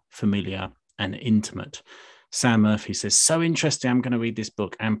 local, familiar, and intimate. Sam Murphy says, so interesting, I'm going to read this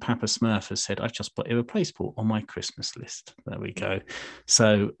book. And Papa Smurf has said, I've just put Irreplaceable on my Christmas list. There we go.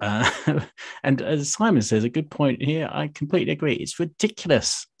 So, and as Simon says, a good point here, I completely agree. It's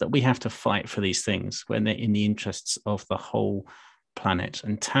ridiculous that we have to fight for these things when they're in the interests of the whole planet.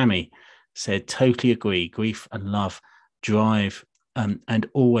 And Tammy said, totally agree. Grief and love drive and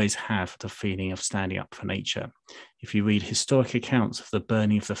always have the feeling of standing up for nature. If you read historic accounts of the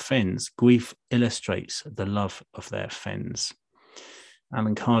burning of the fens, grief illustrates the love of their fens.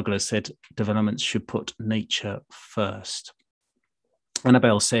 Alan Cargler said developments should put nature first.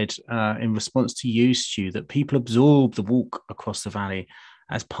 Annabelle said in response to you, Stu, that people absorb the walk across the valley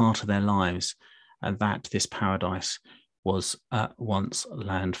as part of their lives, and that this paradise was once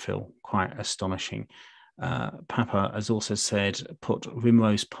landfill. Quite astonishing. Papa has also said, put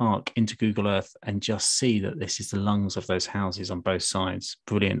Rimrose Park into Google Earth and just see that this is the lungs of those houses on both sides.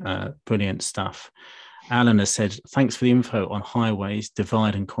 Brilliant stuff. Alan has said, thanks for the info on highways,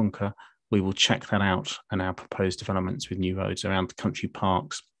 divide and conquer. We will check that out and our proposed developments with new roads around the country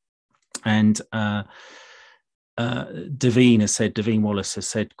parks. And Davine Wallace has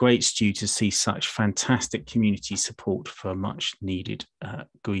said, great, Stu, to see such fantastic community support for much needed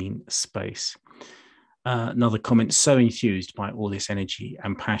green space. Another comment, so enthused by all this energy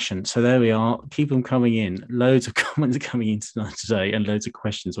and passion. So there we are. Keep them coming in. Loads of comments coming in tonight today and loads of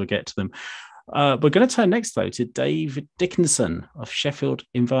questions. We'll get to them. We're going to turn next, though, to Dave Dickinson of Sheffield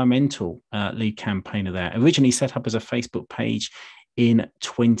Environmental, lead campaigner there. Originally set up as a Facebook page in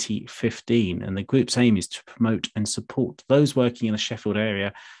 2015. And the group's aim is to promote and support those working in the Sheffield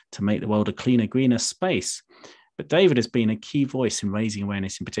area to make the world a cleaner, greener space. But David has been a key voice in raising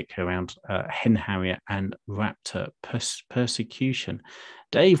awareness, in particular around hen harrier and raptor persecution.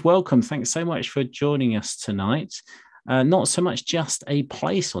 Dave, welcome. Thanks so much for joining us tonight. Not so much just a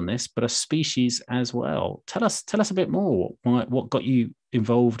place on this, but a species as well. Tell us a bit more. What got you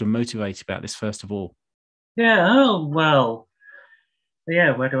involved and motivated about this, first of all? Yeah,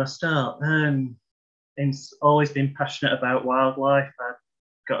 where do I start? I've always been passionate about wildlife. I've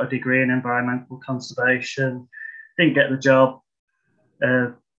got a degree in environmental conservation. Didn't get the job,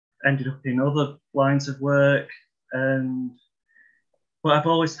 ended up in other lines of work, but I've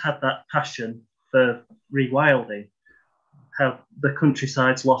always had that passion for rewilding, how the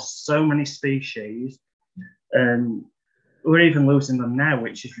countryside's lost so many species, and we're even losing them now,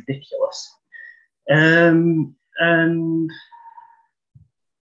 which is ridiculous. And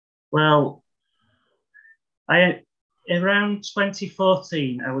well, around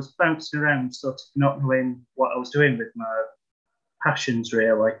 2014, I was bouncing around, sort of not knowing what I was doing with my passions,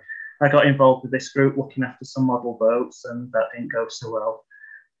 really. I got involved with this group looking after some model boats, and that didn't go so well.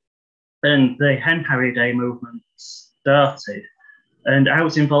 And the Hen Harrier Day movement started, and I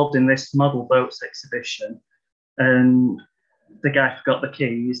was involved in this model boats exhibition, and the guy forgot the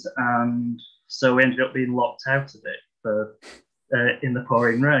keys, and so we ended up being locked out of it in the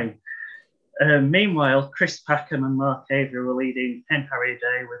pouring rain. Meanwhile, Chris Packham and Mark Avery were leading Hen Harrier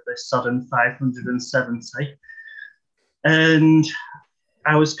Day with the sodden 570. And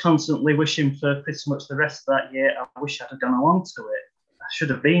I was constantly wishing for pretty much the rest of that year, I wish I'd have gone along to it. I should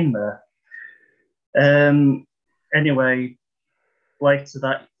have been there. Anyway,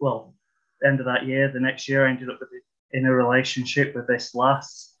 end of that year, the next year, I ended up in a relationship with this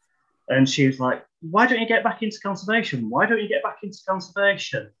lass. And she was like, why don't you get back into conservation? Why don't you get back into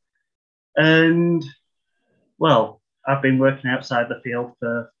conservation? And, well, I've been working outside the field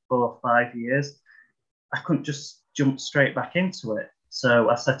for 4 or 5 years. I couldn't just jump straight back into it. So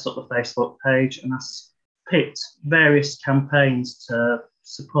I set up the Facebook page and I picked various campaigns to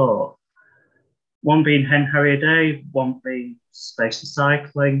support. One being Hen Harrier Day, one being Space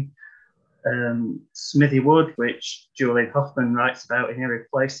Recycling, Smithy Wood, which Julian Hoffman writes about in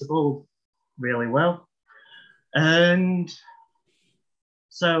Irreplaceable really well. And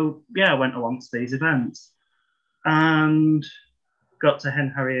so, yeah, I went along to these events and got to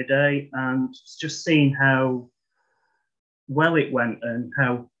Hen Harrier Day and just seeing how well it went and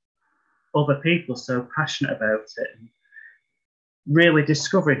how other people are so passionate about it. And really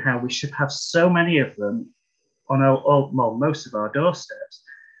discovering how we should have so many of them on most of our doorsteps.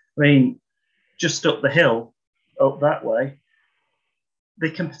 I mean, just up the hill, up that way, they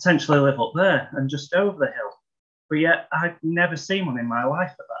can potentially live up there and just over the hill. But yet I'd never seen one in my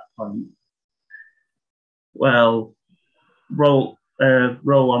life at that point. Well, roll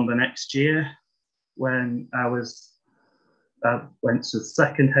on the next year when I went to the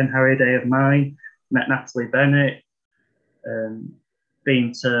second Hen Harrier Day of mine, met Natalie Bennett,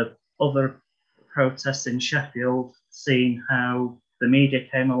 been to other protests in Sheffield, seeing how the media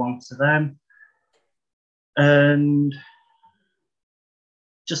came along to them, and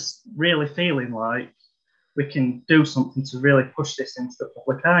just really feeling like we can do something to really push this into the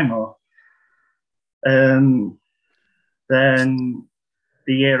public eye more. Then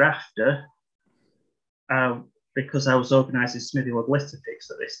the year after, because I was organising Smithywood litter picks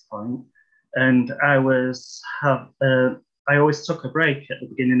at this point, and I always took a break at the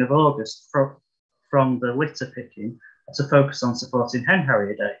beginning of August from the litter picking to focus on supporting Hen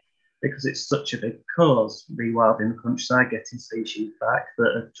Harrier Day, because it's such a big cause, rewilding the countryside, getting species back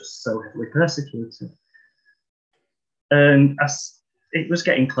that are just so heavily persecuted. And it was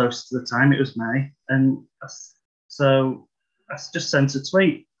getting close to the time, it was May, and so I just sent a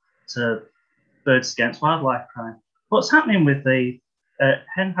tweet to Birds Against Wildlife Crime. What's happening with the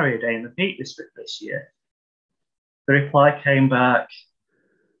Hen Harrier Day in the Peak District this year? The reply came back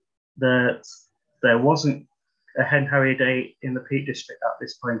that there wasn't a Hen Harrier Day in the Peak District at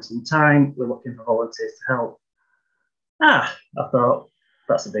this point in time. We're looking for volunteers to help. I thought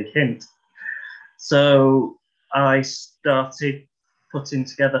that's a big hint. So I started putting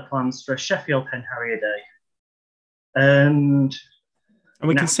together plans for a Sheffield Hen Harrier Day. And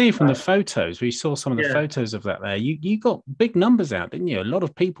we can see from the photos, we saw some of the photos of that there. You got big numbers out, didn't you? A lot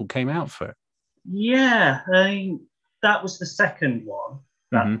of people came out for it. Yeah, that was the second one.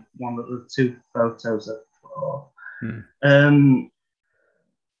 That one that the two photos of.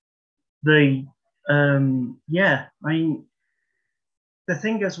 The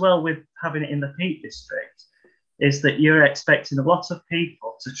thing as well with having it in the Peak District is that you're expecting a lot of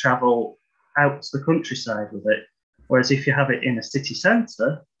people to travel out to the countryside with it. Whereas if you have it in a city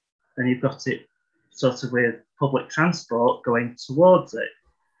centre, then you've got it sort of with public transport going towards it.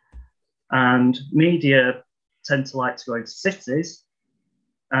 And media tend to like to go into cities.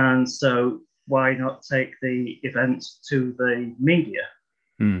 And so why not take the event to the media?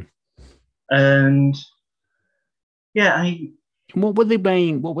 And what were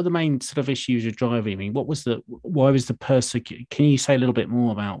the main sort of issues you're driving? I mean, why was the persecution? Can you say a little bit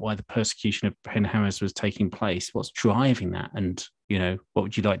more about why the persecution of hen harriers was taking place? What's driving that? And, what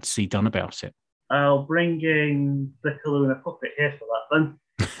would you like to see done about it? I'll bring in the Kaluna puppet here for that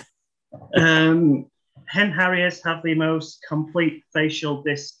then. Hen harriers have the most complete facial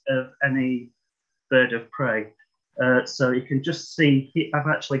disc of any bird of prey. So you can just see, I've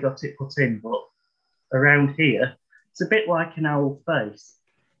actually got it put in, but around here, it's a bit like an owl face.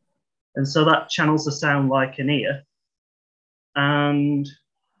 And so that channels the sound like an ear. And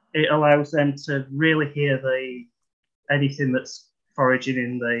it allows them to really hear anything that's foraging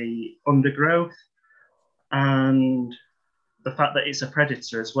in the undergrowth. And the fact that it's a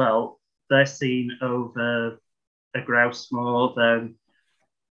predator as well, they're seen over a grouse more than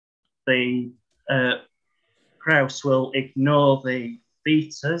the grouse will ignore the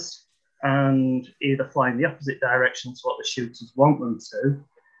beaters and either fly in the opposite direction to what the shooters want them to,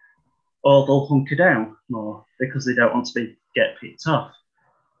 or they'll hunker down more because they don't want to get picked off.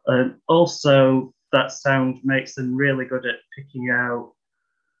 Also, that sound makes them really good at picking out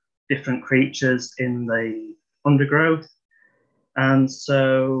different creatures in the undergrowth. And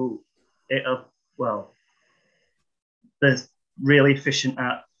so they're really efficient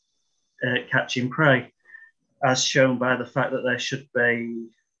at catching prey, as shown by the fact that there should be,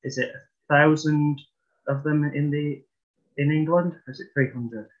 is it 1,000 of them in England? Or is it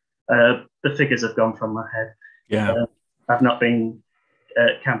 300? The figures have gone from my head. Yeah, I've not been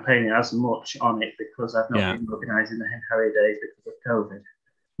campaigning as much on it because I've not been organising the Hen Harrier Days because of COVID.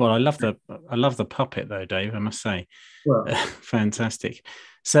 Well, I love the puppet though, Dave. I must say, fantastic.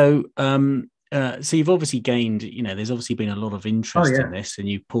 So, so you've obviously gained. There's obviously been a lot of interest in this, and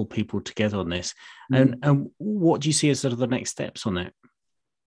you pull people together on this. And what do you see as sort of the next steps on it?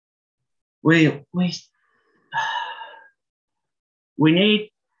 We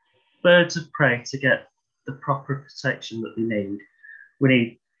need birds of prey to get the proper protection that they need. We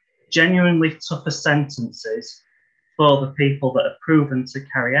need genuinely tougher sentences for the people that are proven to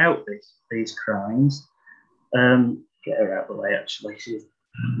carry out these crimes. Get her out of the way, actually. She's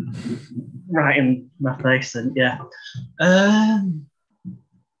right in my face. And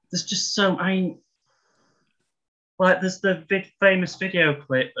there's just there's the famous video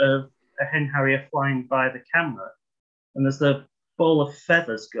clip of a hen harrier flying by the camera, and there's the ball of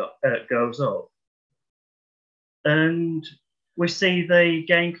feathers goes up. And we see the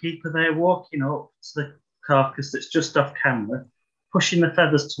gamekeeper there walking up to the carcass that's just off camera, pushing the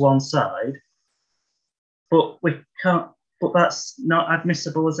feathers to one side, but that's not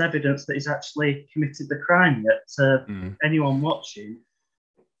admissible as evidence that he's actually committed the crime yet to anyone watching.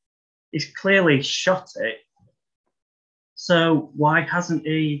 He's clearly shot it, so why hasn't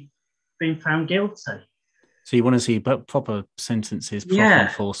he been found guilty? So you want to see proper sentences, proper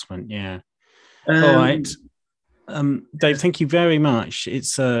enforcement, all right. Dave, thank you very much.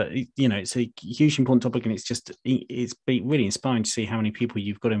 It's it's a hugely important topic, and it's been really inspiring to see how many people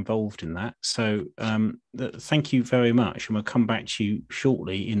you've got involved in that. So thank you very much, and we'll come back to you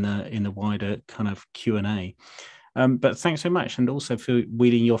shortly in the wider kind of Q&A. But thanks so much, and also for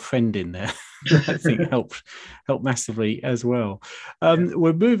wheeling your friend in there. I think helped massively as well.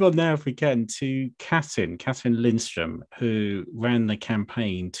 We'll move on now, if we can, to Catherine Linstrum, who ran the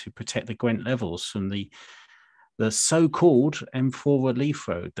campaign to protect the Gwent levels from the the so-called M4 relief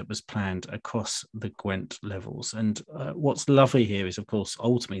road that was planned across the Gwent levels. And what's lovely here is, of course,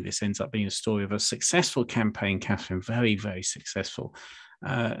 ultimately this ends up being a story of a successful campaign, Catherine, very, very successful.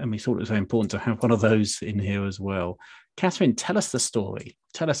 And we thought it was very important to have one of those in here as well. Catherine, tell us the story.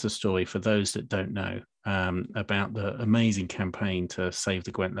 Tell us the story for those that don't know about the amazing campaign to save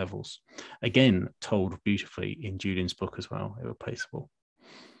the Gwent levels. Again, told beautifully in Julian's book as well, Irreplaceable.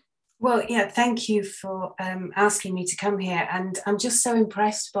 Well, yeah, thank you for asking me to come here. And I'm just so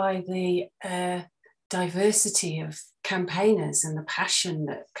impressed by the diversity of campaigners and the passion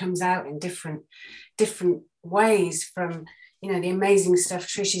that comes out in different ways, from, you know, the amazing stuff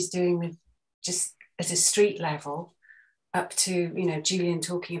Trish is doing with just at a street level, up to, you know, Julian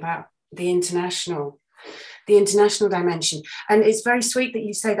talking about the international dimension. And it's very sweet that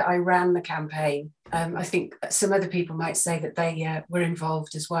you say that I ran the campaign. I think some other people might say that they were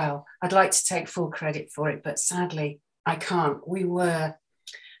involved as well. I'd like to take full credit for it, but sadly I can't. We were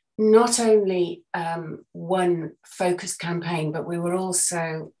not only one focused campaign, but we were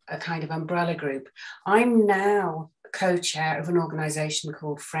also a kind of umbrella group. I'm now co-chair of an organisation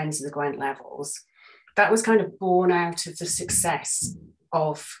called Friends of the Gwent Levels. That was kind of born out of the success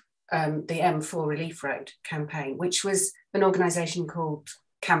of the M4 Relief Road campaign, which was an organisation called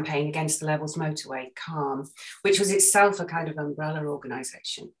Campaign Against the Levels Motorway, CALM, which was itself a kind of umbrella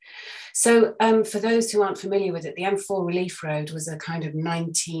organisation. So for those who aren't familiar with it, the M4 Relief Road was a kind of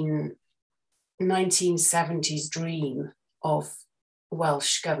 1970s dream of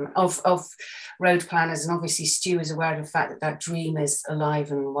Welsh government, of road planners, and obviously Stu is aware of the fact that that dream is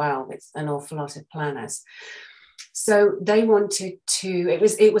alive and well with an awful lot of planners. So they wanted to, it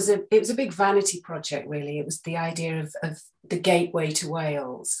was a big vanity project, really. It was the idea of the gateway to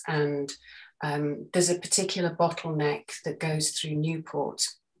Wales, and there's a particular bottleneck that goes through Newport,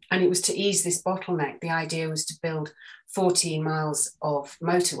 and it was to ease this bottleneck. The idea was to build 14 miles of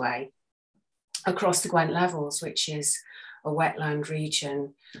motorway across the Gwent Levels, which is a wetland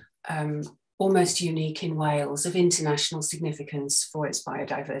region, almost unique in Wales, of international significance for its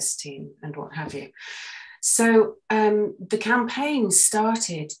biodiversity and what have you. So the campaign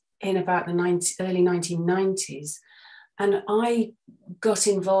started in about the early 1990s, and I got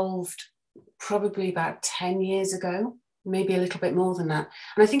involved probably about 10 years ago, maybe a little bit more than that.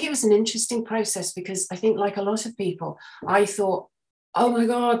 And I think it was an interesting process, because I think, like a lot of people, I thought, oh my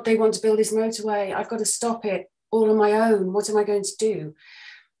God, they want to build this motorway, I've got to stop it all on my own, what am I going to do?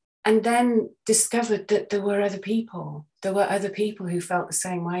 And then discovered that there were other people. There were other people who felt the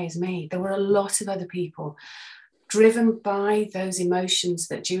same way as me. There were a lot of other people driven by those emotions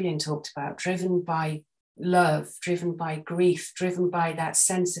that Julian talked about, driven by love, driven by grief, driven by that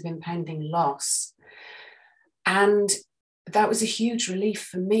sense of impending loss. And that was a huge relief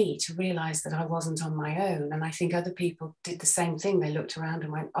for me to realize that I wasn't on my own. And I think other people did the same thing. They looked around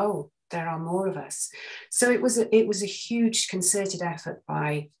and went, oh, there are more of us. So it was a huge concerted effort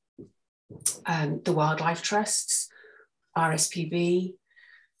by the wildlife trusts, RSPB,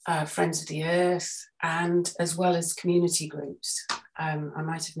 Friends of the Earth, and as well as community groups. I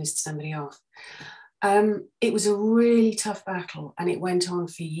might have missed somebody off. It was a really tough battle, and it went on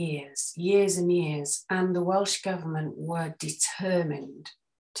for years and years. And the Welsh government were determined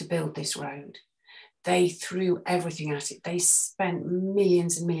to build this road. They threw everything at it. They spent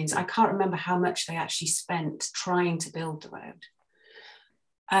millions and millions. I can't remember how much they actually spent trying to build the road.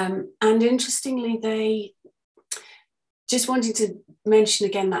 And interestingly, they just wanted to mention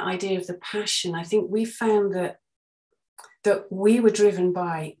again that idea of the passion. I think we found that we were driven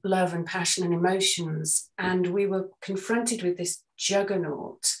by love and passion and emotions, and we were confronted with this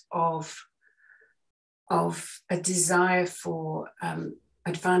juggernaut of a desire for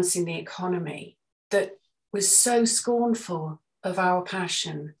advancing the economy that was so scornful of our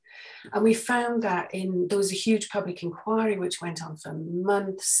passion. And we found that there was a huge public inquiry which went on for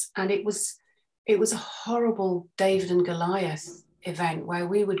months, and it was a horrible David and Goliath event where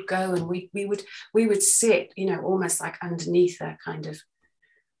we would go and we would sit, you know, almost like underneath a kind of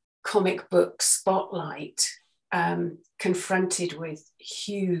comic book spotlight, confronted with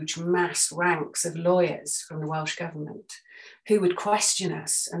huge mass ranks of lawyers from the Welsh government who would question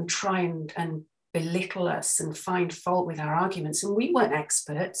us and try and belittle us and find fault with our arguments. And we weren't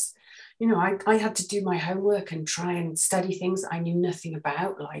experts. You know, I had to do my homework and try and study things I knew nothing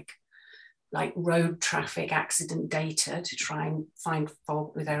about, like road traffic accident data, to try and find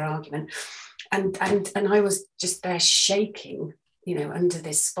fault with their argument. And I was just there shaking, you know, under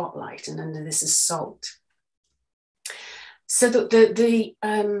this spotlight and under this assault. So to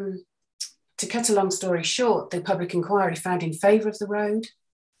cut a long story short, the public inquiry found in favour of the road.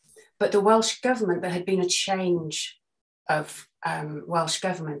 But the Welsh government, there had been a change of Welsh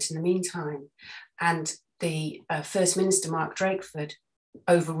government in the meantime, and the First Minister, Mark Drakeford,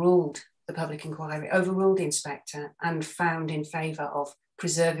 overruled the public inquiry, overruled the inspector, and found in favour of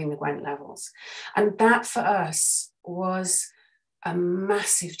preserving the Gwent levels. And that for us was a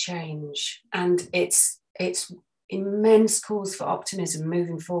massive change, and it's immense cause for optimism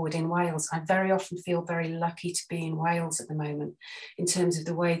moving forward in Wales. I very often feel very lucky to be in Wales at the moment in terms of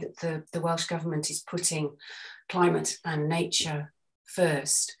the way that the Welsh government is putting climate and nature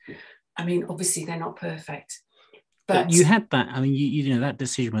first. I mean, obviously they're not perfect. But you had that. I mean, you know that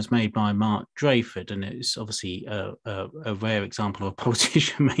decision was made by Mark Drakeford, and it's obviously a rare example of a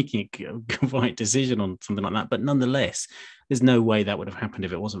politician making a right decision on something like that. But nonetheless, there's no way that would have happened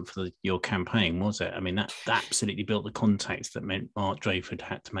if it wasn't for your campaign, was it? I mean, that absolutely built the context that meant Mark Drakeford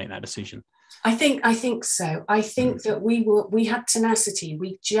had to make that decision. I think so. I think that we had tenacity.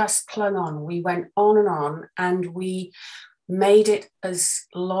 We just clung on. We went on, and we made it as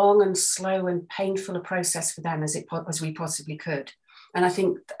long and slow and painful a process for them as we possibly could. And I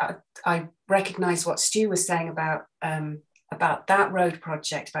think I recognise what Stu was saying about that road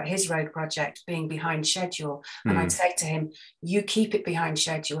project, about his road project being behind schedule. And I'd say to him, you keep it behind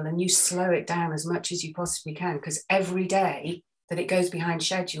schedule and you slow it down as much as you possibly can, because every day that it goes behind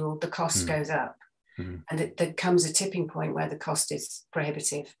schedule, the cost goes up. And there comes a tipping point where the cost is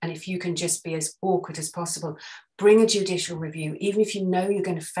prohibitive. And if you can just be as awkward as possible, bring a judicial review, even if you know you're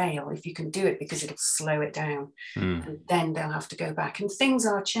going to fail, if you can do it, because it'll slow it down. And then they'll have to go back. And things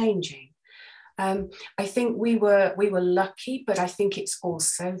are changing. I think we were lucky, but I think it's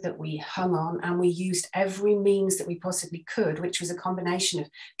also that we hung on and we used every means that we possibly could, which was a combination of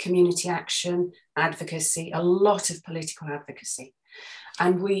community action, advocacy, a lot of political advocacy.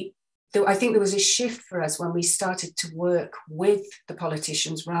 And I think there was a shift for us when we started to work with the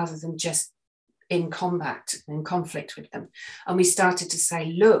politicians rather than just in combat and conflict with them. And we started to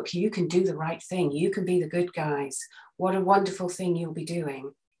say, look, you can do the right thing. You can be the good guys. What a wonderful thing you'll be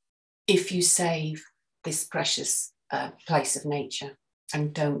doing if you save this precious place of nature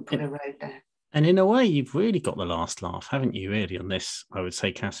and don't put a road there. And in a way, you've really got the last laugh, haven't you, really, on this, I would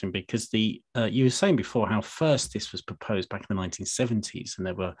say, Catherine, because you were saying before how first this was proposed back in the 1970s, and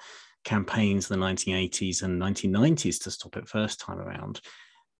there were campaigns in the 1980s and 1990s to stop it first time around.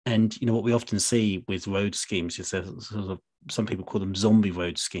 And, you know, what we often see with road schemes is there's sort of, some people call them zombie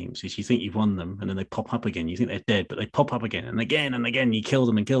road schemes, is you think you've won them and then they pop up again. You think they're dead, but they pop up again and again. You kill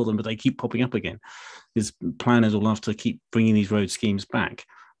them, but they keep popping up again. Because planners will have to keep bringing these road schemes back.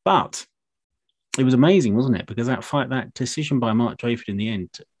 But it was amazing, wasn't it? Because that decision by Mark Drakeford in the end,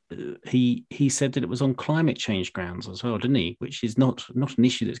 he said that it was on climate change grounds as well, didn't he? Which is not an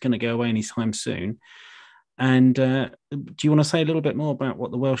issue that's going to go away anytime soon. And do you want to say a little bit more about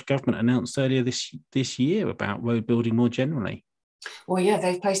what the Welsh Government announced earlier this year about road building more generally? Well, yeah,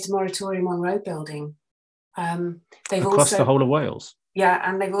 they've placed a moratorium on road building. They've across the whole of Wales. Yeah,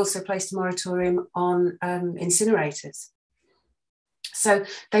 and they've also placed a moratorium on incinerators. So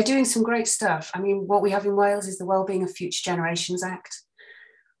they're doing some great stuff. I mean, what we have in Wales is the Wellbeing of Future Generations Act,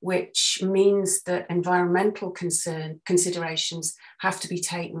 which means that environmental considerations have to be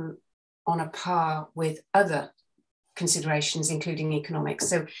taken on a par with other considerations, including economics.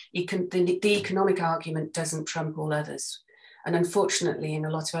 So the economic argument doesn't trump all others. And unfortunately, in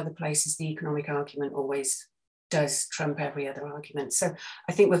a lot of other places, the economic argument always does trump every other argument. So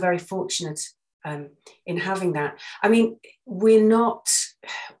I think we're very fortunate in having that. I mean,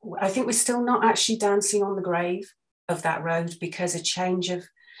 I think we're still not actually dancing on the grave of that road, because a change of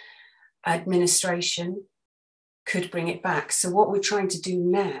administration could bring it back. So what we're trying to do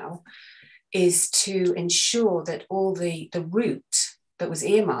now is to ensure that all the route that was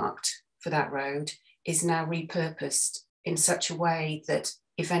earmarked for that road is now repurposed in such a way that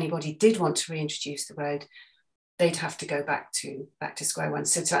if anybody did want to reintroduce the road, they'd have to go back to square one.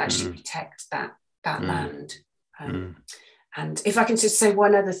 So to actually protect that land. And if I can just say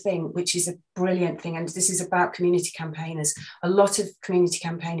one other thing, which is a brilliant thing, and this is about community campaigners. A lot of community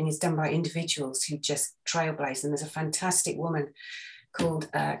campaigning is done by individuals who just trailblaze. And there's a fantastic woman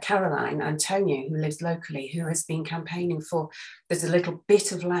called Caroline Antonio, who lives locally, who has been campaigning for, there's a little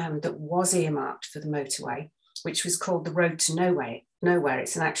bit of land that was earmarked for the motorway, which was called the Road to Nowhere.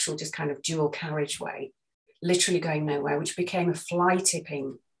 It's an actual just kind of dual carriageway, literally going nowhere, which became a fly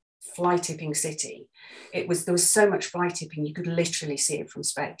tipping city. There was so much fly tipping, you could literally see it from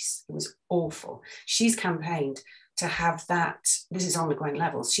space. It was awful. She's campaigned to have that, this is on the Gwent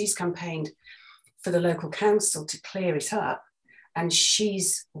levels, she's campaigned for the local council to clear it up, and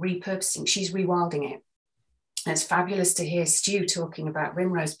she's repurposing, she's rewilding it. It's fabulous to hear Stu talking about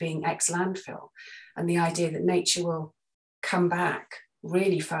Rimrose being ex-landfill and the idea that nature will come back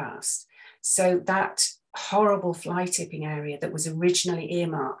really fast. So that horrible fly tipping area that was originally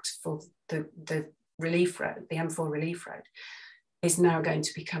earmarked for the relief road, the M4 relief road, is now going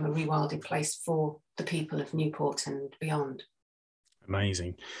to become a rewilded place for the people of Newport and beyond.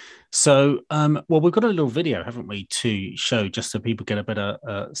 Amazing. So, well, we've got a little video, haven't we, to show just so people get a better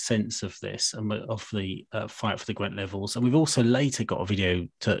sense of this and of the fight for the Gwent levels. And we've also later got a video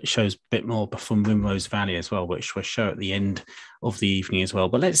that shows a bit more from Rimrose Valley as well, which we'll show at the end of the evening as well.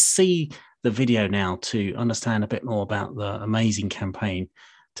 But let's see the video now to understand a bit more about the amazing campaign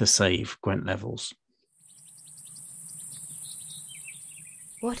to save Gwent levels.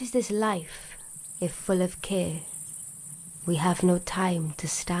 What is this life, if full of care? We have no time to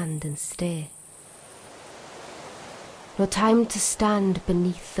stand and stare. No time to stand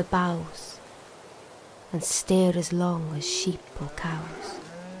beneath the boughs and stare as long as sheep or cows.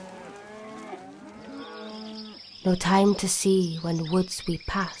 No time to see when woods we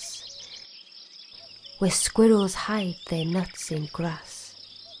pass, where squirrels hide their nuts in grass.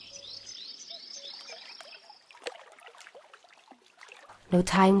 No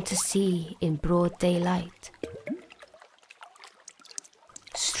time to see in broad daylight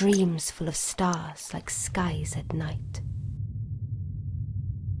streams full of stars like skies at night.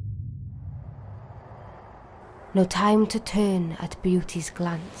 No time to turn at beauty's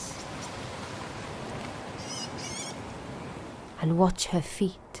glance and watch her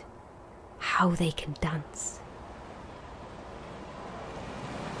feet, how they can dance.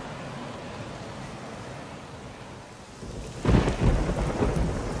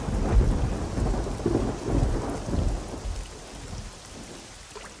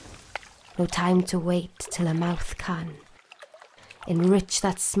 No time to wait till her mouth can enrich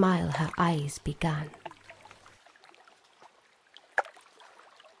that smile her eyes began.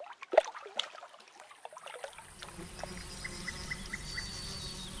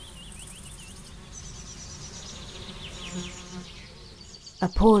 A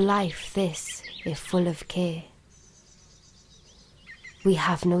poor life this, if full of care. We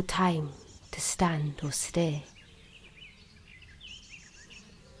have no time to stand or stare.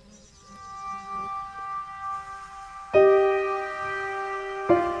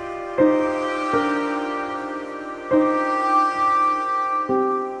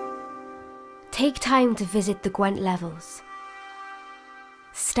 Take time to visit the Gwent levels.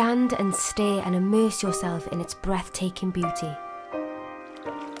 Stand and stare and immerse yourself in its breathtaking beauty.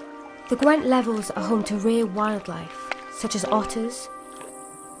 The Gwent levels are home to rare wildlife such as otters,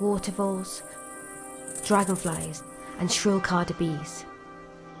 water voles, dragonflies and shrill carder bees.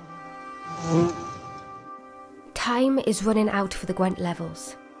 Time is running out for the Gwent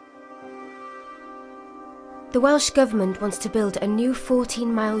levels. The Welsh Government wants to build a new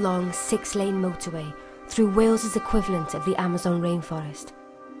 14-mile-long 6-lane motorway through Wales's equivalent of the Amazon rainforest.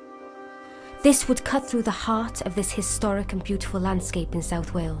 This would cut through the heart of this historic and beautiful landscape in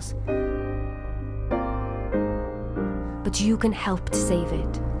South Wales. But you can help to save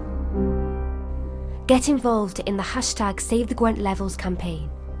it. Get involved in the hashtag Save the Gwent Levels campaign.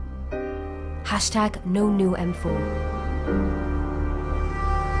 Hashtag No New M4.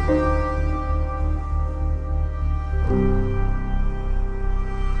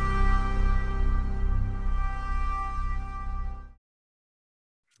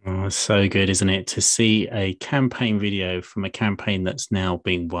 Oh, it's so good, isn't it? To see a campaign video from a campaign that's now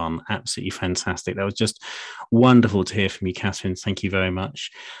being won. Absolutely fantastic. That was just wonderful to hear from you, Catherine. Thank you very much.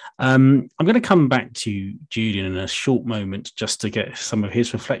 I'm going to come back to Julian in a short moment just to get some of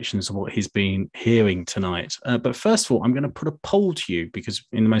his reflections on what he's been hearing tonight. But first of all, I'm going to put a poll to you because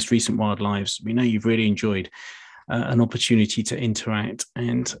in the most recent Wild Lives, we know you've really enjoyed an opportunity to interact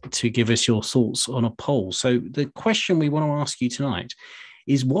and to give us your thoughts on a poll. So the question we want to ask you tonight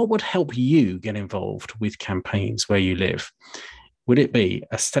is, what would help you get involved with campaigns where you live? Would it be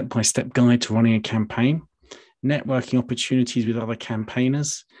a step-by-step guide to running a campaign, networking opportunities with other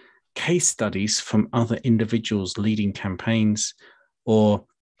campaigners, case studies from other individuals leading campaigns, or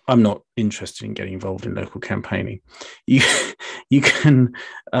I'm not interested in getting involved in local campaigning? You can,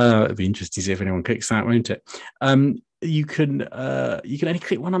 it'd be interesting to see if anyone clicks that, won't it? You can only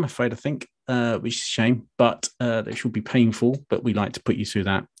click one, I'm afraid, I think, which is a shame, but that should be painful, but we like to put you through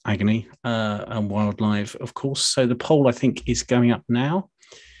that agony and wildlife, of course. So the poll, I think, is going up now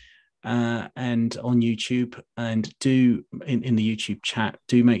and on YouTube, and do in the YouTube chat,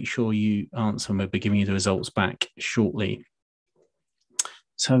 do make sure you answer, and we'll be giving you the results back shortly.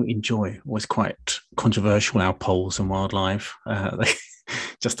 So enjoy. Always quite controversial, our polls and wildlife.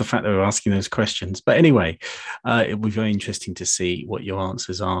 They just the fact that we're asking those questions. But anyway, it'll be very interesting to see what your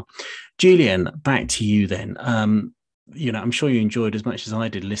answers are. Julian, back to you then. I'm sure you enjoyed as much as I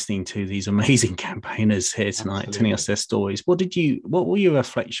did listening to these amazing campaigners here tonight, Absolutely. telling us their stories. What were your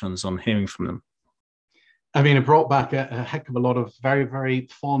reflections on hearing from them? I mean, it brought back a heck of a lot of very, very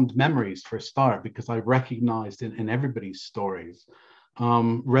fond memories for a start, because I recognized in everybody's stories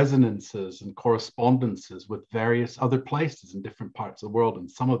resonances and correspondences with various other places in different parts of the world. And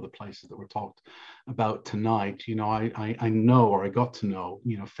some of the places that were talked about tonight, I know, or I got to know,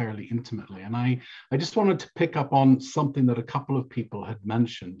 fairly intimately. And I just wanted to pick up on something that a couple of people had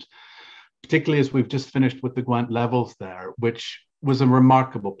mentioned, particularly as we've just finished with the Gwent levels there, which was a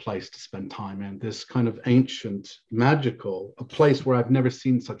remarkable place to spend time in. This kind of ancient, magical, a place where I've never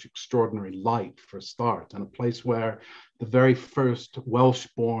seen such extraordinary light for a start, and a place where the very first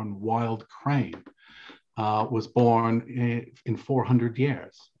Welsh-born wild crane was born in 400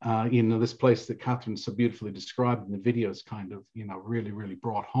 years. This place that Catherine so beautifully described in the videos kind of, really, really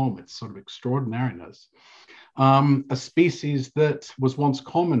brought home its sort of extraordinariness. A species that was once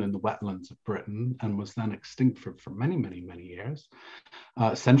common in the wetlands of Britain and was then extinct for many, many, many years,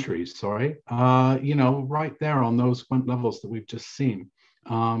 centuries, sorry. Right there on those Gwent levels that we've just seen,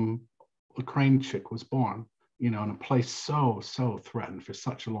 a crane chick was born, in a place so threatened for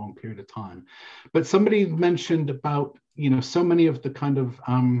such a long period of time. But somebody mentioned about, so many of the kind of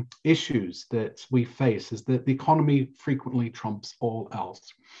issues that we face is that the economy frequently trumps all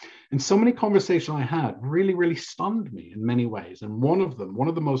else. And so many conversations I had really, really stunned me in many ways. And one of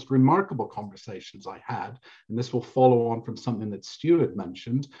the most remarkable conversations I had, and this will follow on from something that Stu had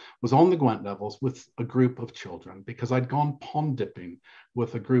mentioned, was on the Gwent levels with a group of children, because I'd gone pond dipping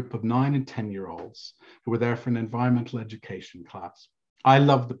with a group of 9 and 10-year-olds who were there for an environmental education class. I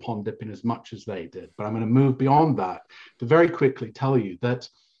loved the pond dipping as much as they did, but I'm going to move beyond that to very quickly tell you that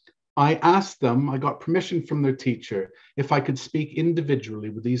I asked them, I got permission from their teacher, if I could speak individually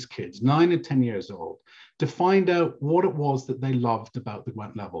with these kids, 9 and 10 years old, to find out what it was that they loved about the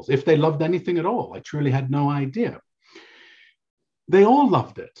Gwent levels, if they loved anything at all. I truly had no idea. They all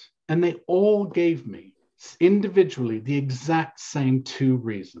loved it, and they all gave me individually the exact same 2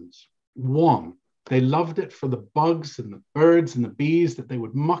 reasons. One, they loved it for the bugs and the birds and the bees that they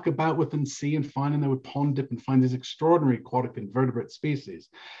would muck about with and see and find, and they would pond dip and find these extraordinary aquatic invertebrate species.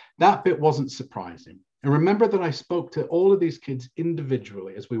 That bit wasn't surprising. And remember that I spoke to all of these kids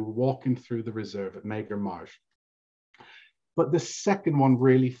individually as we were walking through the reserve at Mager Marsh. But the second one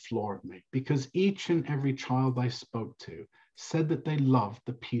really floored me, because each and every child I spoke to said that they loved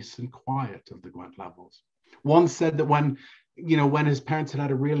the peace and quiet of the Gwent levels. One said that when his parents had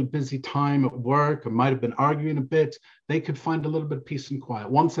a really busy time at work or might have been arguing a bit, they could find a little bit of peace and quiet.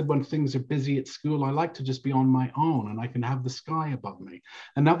 One said, when things are busy at school, I like to just be on my own and I can have the sky above me.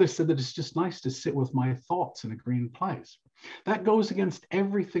 Another said that it's just nice to sit with my thoughts in a green place. That goes against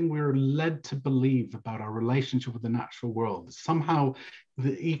everything we're led to believe about our relationship with the natural world. Somehow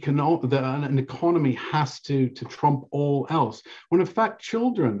an economy has to trump all else, when in fact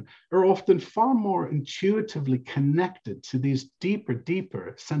children are often far more intuitively connected to these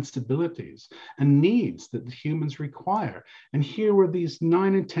deeper sensibilities and needs that the humans require. And here were these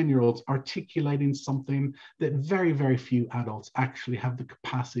 9 and 10-year-olds articulating something that very, very few adults actually have the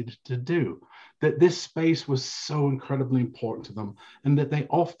capacity to do, that this space was so incredibly important to them, and that they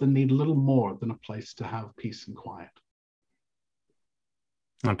often need a little more than a place to have peace and quiet.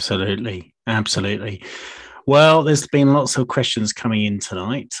 Absolutely. Well, there's been lots of questions coming in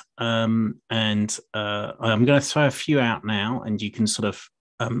tonight, and I'm going to throw a few out now, and you can sort of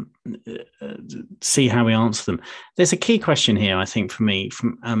see how we answer them. There's a key question here, I think, for me,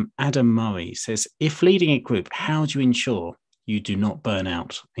 from Adam Murray. Says, if leading a group, how do you ensure you do not burn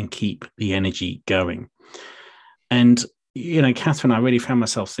out and keep the energy going? And, Catherine, I really found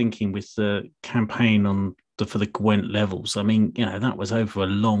myself thinking with the campaign for the Gwent levels. I mean, that was over a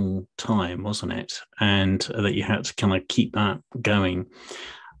long time, wasn't it? And that you had to kind of keep that going.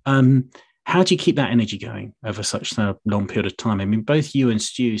 How do you keep that energy going over such a long period of time? I mean, both you and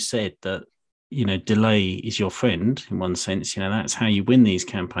Stu said that, delay is your friend in one sense. That's how you win these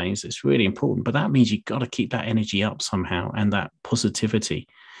campaigns. It's really important, but that means you've got to keep that energy up somehow and that positivity.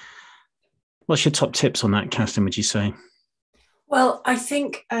 What's your top tips on that, Catherine, would you say? Well, I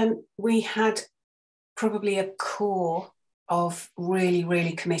think we had probably a core of really,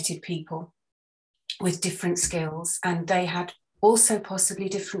 really committed people with different skills, and they had also possibly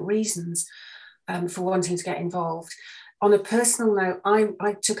different reasons for wanting to get involved. On a personal note,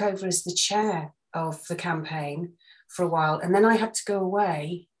 I took over as the chair of the campaign for a while, and then I had to go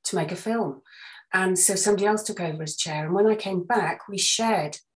away to make a film. And so somebody else took over as chair. And when I came back, we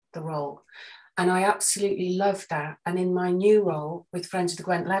shared the role. And I absolutely loved that. And in my new role with Friends of the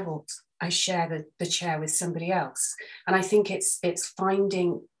Gwent Levels, I share the chair with somebody else. And I think it's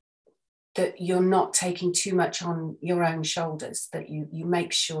finding that you're not taking too much on your own shoulders, that you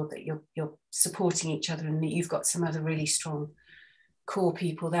make sure that you're supporting each other and that you've got some other really strong core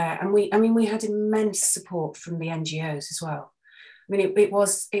people there. And we had immense support from the NGOs as well. I mean, it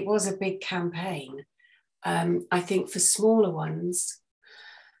was a big campaign. I think for smaller ones,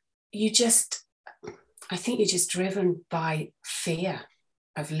 I think you're just driven by fear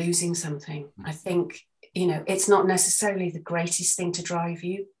of losing something. I think, it's not necessarily the greatest thing to drive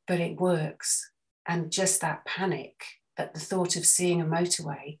you, but it works. And just that panic at the thought of seeing a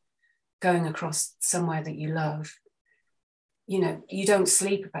motorway going across somewhere that you love, you don't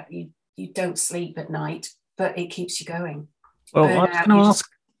sleep at night, but it keeps you going. Well,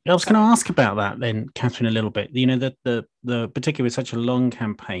 I was going to ask about that then, Catherine, a little bit. The particularly with such a long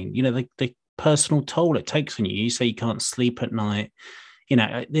campaign, the personal toll it takes on you. You say you can't sleep at night.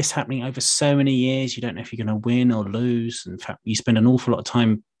 This happening over so many years, you don't know if you're going to win or lose. In fact, you spend an awful lot of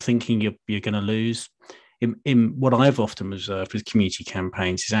time thinking you're going to lose. In what I've often observed with community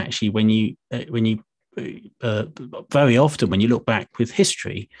campaigns is actually when you very often when you look back with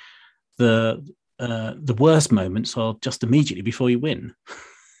history, the worst moments are just immediately before you win.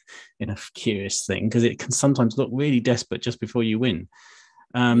 In a curious thing, because it can sometimes look really desperate just before you win.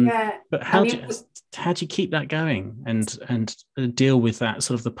 But how do you keep that going and deal with that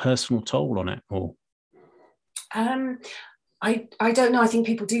sort of the personal toll on it all? I don't know. I think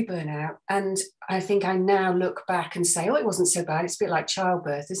people do burn out, and I think I now look back and say, oh, it wasn't so bad. It's a bit like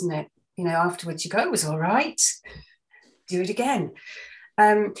childbirth, isn't it? Afterwards you go, it was all right. Do it again.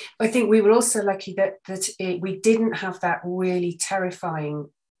 I think we were also lucky that we didn't have that really terrifying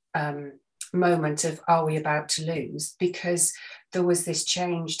moment of are we about to lose, because there was this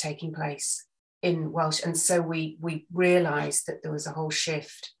change taking place in Welsh, and so we realized that there was a whole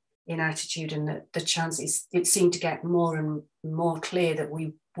shift in attitude, and that the chances, it seemed to get more and more clear that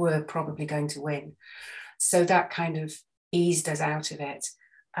we were probably going to win. So that kind of eased us out of it.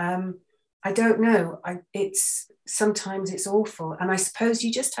 I don't know. Sometimes it's awful, and I suppose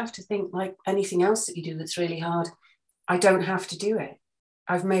you just have to think, like anything else that you do that's really hard, I don't have to do it.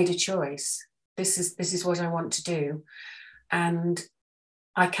 I've made a choice. This is what I want to do, and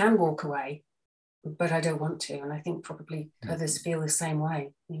I can walk away, but I don't want to. And I think probably others feel the same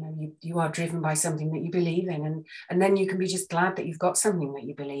way. You are driven by something that you believe in, and then you can be just glad that you've got something that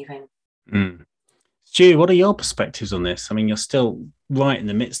you believe in. Stu, what are your perspectives on this? I mean, you're still right in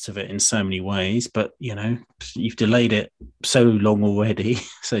the midst of it in so many ways, but you've delayed it so long already,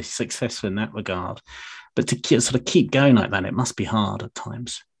 so successful in that regard. But to sort of keep going like that, it must be hard at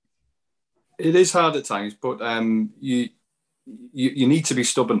times. It is hard at times, but you need to be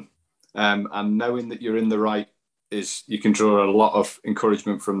stubborn, and knowing that you're in the right you can draw a lot of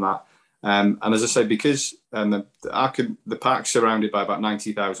encouragement from that. And as I say, because the park's surrounded by about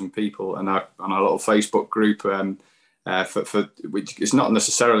 90,000 people, and our little Facebook group, for which is not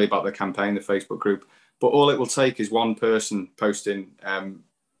necessarily about the campaign, the Facebook group, but all it will take is one person posting an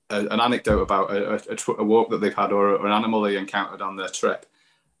anecdote about a walk that they've had, or an animal they encountered on their trip.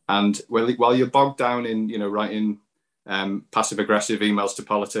 And while you're bogged down in writing passive-aggressive emails to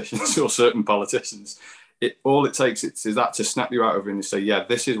politicians or certain politicians, all it takes is that to snap you out of it and say, yeah,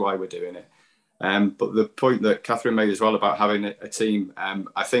 this is why we're doing it. But the point that Catherine made as well about having a team,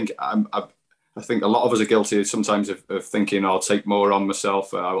 I think a lot of us are guilty sometimes of thinking, I'll take more on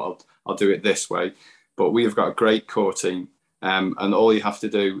myself, I'll do it this way. But we have got a great core team, and all you have to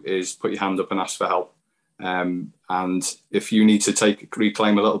do is put your hand up and ask for help. And if you need to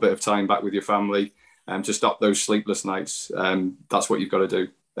reclaim a little bit of time back with your family to stop those sleepless nights, that's what you've got to do.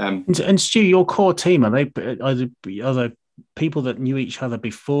 And Stu, your core team, are they people that knew each other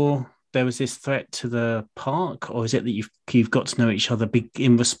before there was this threat to the park, or is it that you've got to know each other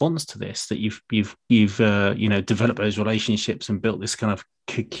in response to this, that you've developed those relationships and built this kind of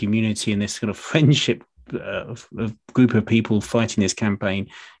community and this kind of friendship of group of people fighting this campaign,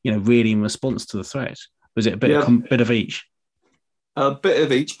 really in response to the threat? Was it a bit of each? A bit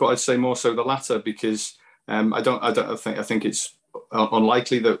of each, but I'd say more so the latter, because I think it's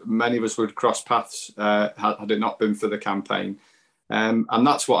unlikely that many of us would cross paths had it not been for the campaign. And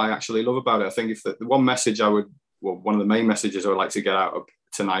that's what I actually love about it. I think if the one message one of the main messages I would like to get out of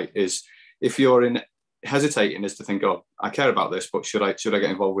tonight is, if you're hesitating is to think, oh, I care about this, but should I get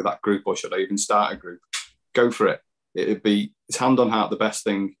involved with that group, or should I even start a group? Go for it. It's hand on heart the best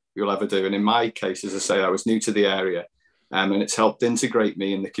thing you'll ever do. And in my case, as I say, I was new to the area, and it's helped integrate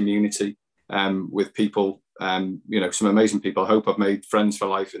me in the community. with people, some amazing people. I hope I've made friends for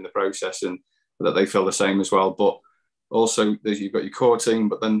life in the process, and that they feel the same as well. But also, you've got your core team,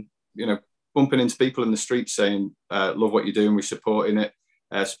 but then, bumping into people in the street saying, love what you're doing, we're supporting it,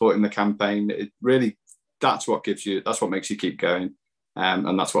 supporting the campaign. It really, that's what makes you keep going.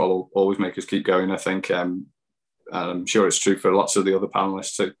 And that's what will always make us keep going, I think. And I'm sure it's true for lots of the other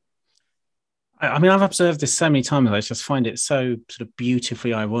panelists too. I mean, I've observed this so many times. I just find it so sort of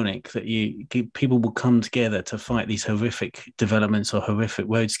beautifully ironic that people will come together to fight these horrific developments or horrific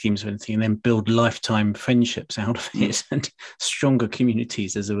road schemes or anything, and then build lifetime friendships out of it and stronger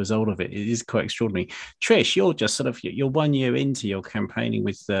communities as a result of it. It is quite extraordinary. Trish, you're just you're 1 year into your campaigning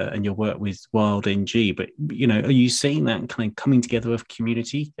with and your work with Wild.NG, but are you seeing that kind of coming together of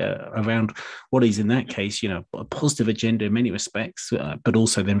community around what is in that case, a positive agenda in many respects, but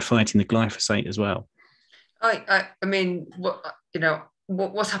also then fighting the glyphosate as well? I mean,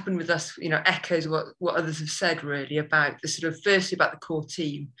 what's happened with us, echoes what others have said really about the sort of, firstly about the core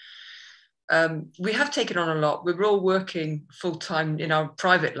team. We have taken on a lot. We're all working full time in our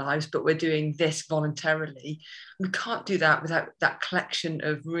private lives, but we're doing this voluntarily. We can't do that without that collection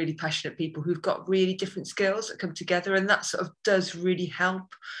of really passionate people who've got really different skills that come together, and that sort of does really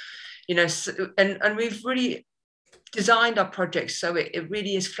help. And we've really designed our projects so it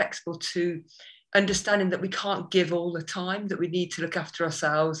really is flexible to understanding that we can't give all the time, that we need to look after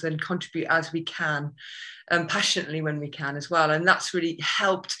ourselves and contribute as we can, passionately when we can as well. And that's really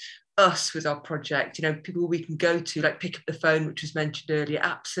helped us with our project. People we can go to, like pick up the phone, which was mentioned earlier,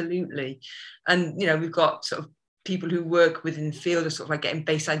 absolutely. And we've got sort of people who work within the field of sort of like getting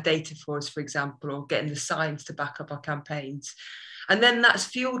baseline data for us, for example, or getting the science to back up our campaigns. And then that's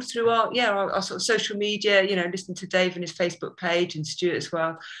fueled through our sort of social media, listening to Dave and his Facebook page, and Stuart as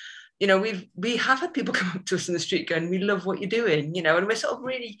well. We have had people come up to us in the street going, we love what you're doing, and we're sort of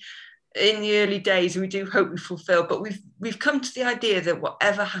really in the early days, and we do hope we fulfill, but we've come to the idea that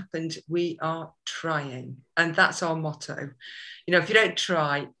whatever happens, we are trying. And that's our motto. If you don't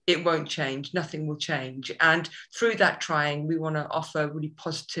try, it won't change, nothing will change. And through that trying, we want to offer really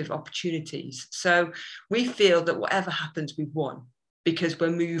positive opportunities. So we feel that whatever happens, we've won, because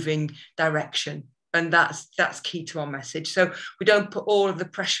we're moving direction. And that's key to our message. So we don't put all of the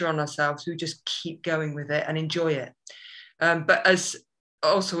pressure on ourselves. We just keep going with it and enjoy it. But as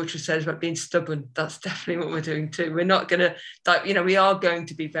also what was said about being stubborn, that's definitely what we're doing too. We're not going to, we are going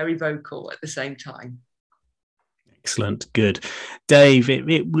to be very vocal at the same time. Excellent. Good. Dave,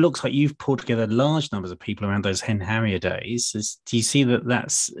 it looks like you've pulled together large numbers of people around those Hen Harrier days. Do you see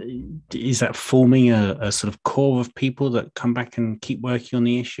is that forming a sort of core of people that come back and keep working on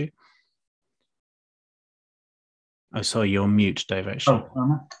the issue? Oh, sorry, you're on mute, Dave, actually.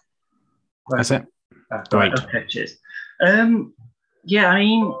 Oh, that's it. Great. Okay, cheers. Yeah, I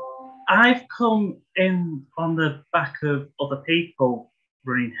mean, I've come in on the back of other people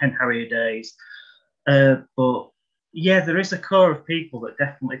running Hen Harrier days, but yeah, there is a core of people that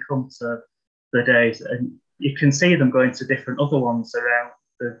definitely come to the days, and you can see them going to different other ones around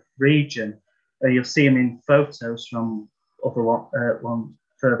the region. You'll see them in photos from other one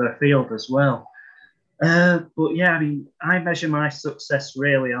further afield as well. But yeah, I mean, I measure my success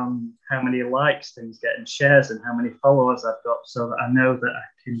really on how many likes things get and shares and how many followers I've got, so that I know that I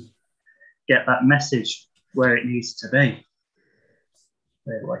can get that message where it needs to be.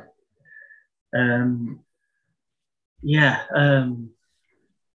 Really.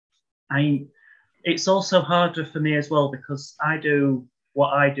 It's also harder for me as well, because I do what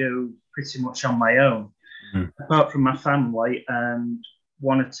I do pretty much on my own, apart from my family and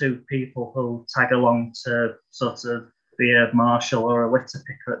one or two people who tag along to sort of be a marshal or a litter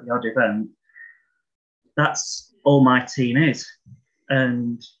picker at the odd event. That's all my team is.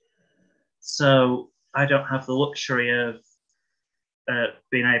 And so I don't have the luxury of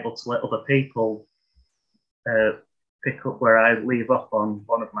being able to let other people pick up where I leave off on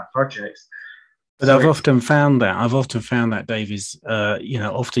one of my projects. But I've often found that, Dave, is,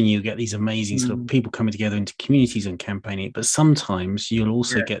 often you get these amazing sort of people coming together into communities and campaigning, but sometimes you'll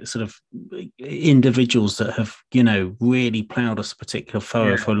also get sort of individuals that have, really ploughed a particular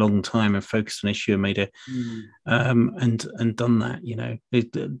furrow for a long time and focused on an issue and made and done that,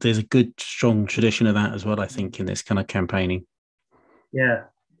 there's a good, strong tradition of that as well, I think, in this kind of campaigning. Yeah,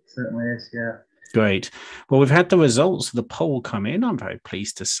 it certainly is, yeah. Great. Well, we've had the results of the poll come in. I'm very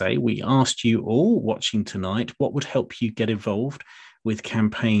pleased to say we asked you all watching tonight what would help you get involved with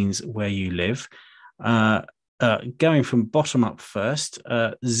campaigns where you live. Going from bottom up first,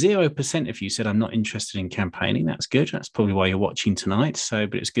 0% of you said I'm not interested in campaigning. That's good. That's probably why you're watching tonight.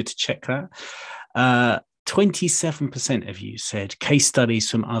 But it's good to check that. 27% of you said case studies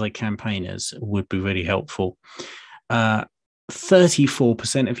from other campaigners would be really helpful.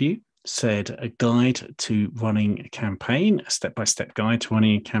 34% of you said a guide to running a campaign, a step-by-step guide to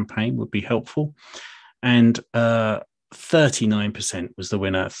running a campaign would be helpful. And 39% was the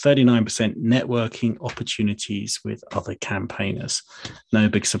winner. 39% networking opportunities with other campaigners. No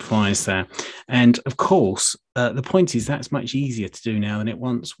big surprise there. And of course, the point is that's much easier to do now than it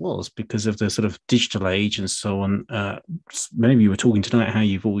once was because of the sort of digital age and so on. Many of you were talking tonight how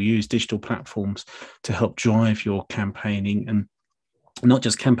you've all used digital platforms to help drive your campaigning, and not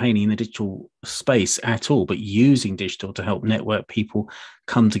just campaigning in the digital space at all, but using digital to help network people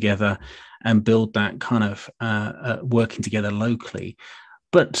come together and build that kind of working together locally.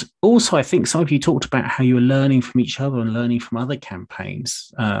 But also, I think some of you talked about how you were learning from each other and learning from other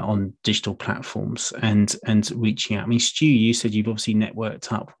campaigns on digital platforms and reaching out. I mean, Stu, you said you've obviously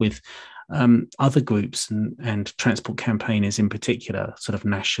networked up with other groups and transport campaigners in particular, sort of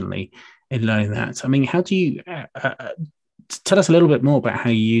nationally, in learning that. I mean, how do you tell us a little bit more about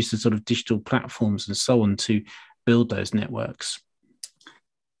how you use the sort of digital platforms and so on to build those networks?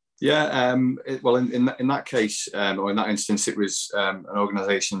 Yeah, well, in that case, or in that instance, it was an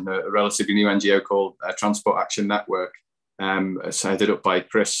organisation, a relatively new NGO called Transport Action Network. It's headed up by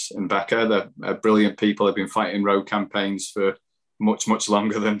Chris and Becca. They're brilliant people. They've been fighting road campaigns for much, much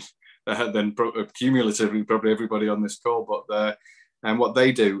longer than cumulatively probably everybody on this call. But what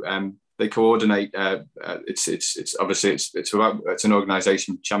they do, they coordinate. It's obviously it's an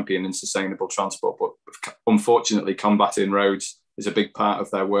organisation championing sustainable transport, but unfortunately, combating roads is a big part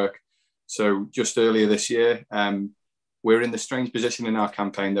of their work. So just earlier this year, we're in the strange position in our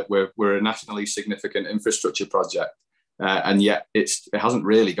campaign that we're a nationally significant infrastructure project, and yet it hasn't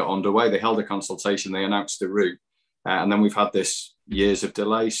really got underway. They held a consultation, they announced the route, and then we've had this years of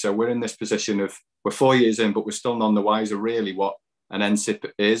delay. So we're in this position of we're 4 years in, but we're still none the wiser really what an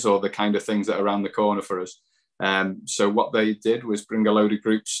NSIP is or the kind of things that are around the corner for us. So what they did was bring a load of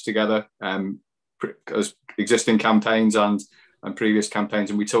groups together, as existing campaigns and previous campaigns,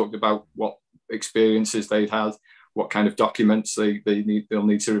 and we talked about what experiences they'd had, what kind of documents they'll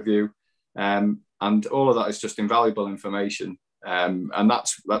need to review, and all of that is just invaluable information. And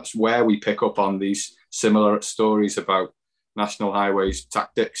that's where we pick up on these similar stories about national highways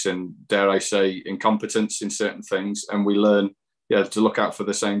tactics and, dare I say, incompetence in certain things, and we learn to look out for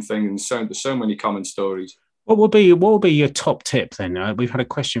the same thing. And so there's so many common stories. What will be your top tip then? We've had a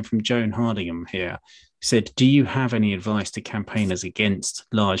question from Joan Hardingham here. Said, do you have any advice to campaigners against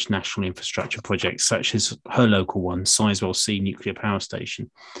large national infrastructure projects such as her local one, Sizewell C nuclear power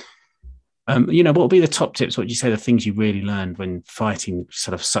station? What will be the top tips? What would you say the things you really learned when fighting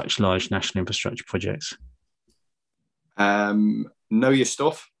sort of such large national infrastructure projects? Know your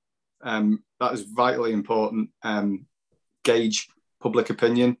stuff. That is vitally important. Gauge public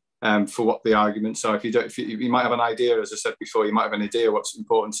opinion for what the arguments are. If you might have an idea, as I said before, you might have an idea what's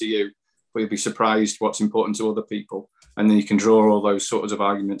important to you, but you'll be surprised what's important to other people, and then you can draw all those sorts of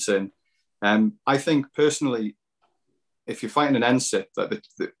arguments in. I think personally, if you're fighting an NSIP,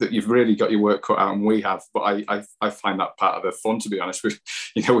 that you've really got your work cut out, and we have. But I find that part of the fun, to be honest.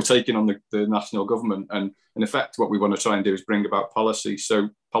 We're taking on the national government, and in effect, what we want to try and do is bring about policy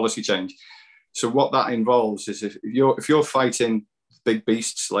change. So what that involves is if you're fighting big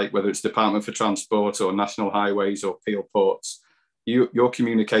beasts, like whether it's Department for Transport or National Highways or Peel Ports, your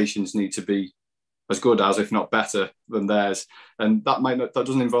communications need to be as good as, if not better than theirs. And that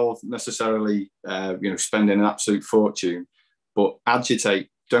doesn't involve necessarily spending an absolute fortune, but agitate.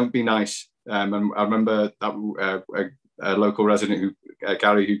 Don't be nice. And I remember that a local resident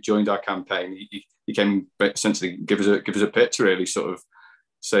Gary, who joined our campaign, he came essentially give us a pitch, really, sort of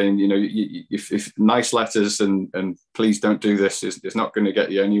saying, if nice letters and please don't do this is not going to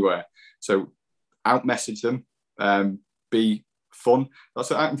get you anywhere. So out message them, be fun.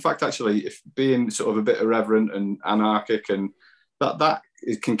 That's in fact, actually, if being sort of a bit irreverent and anarchic, and that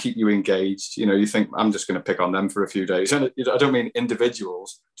can keep you engaged. You think, I'm just going to pick on them for a few days. And I don't mean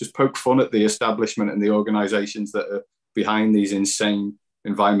individuals, just poke fun at the establishment and the organisations that are behind these insane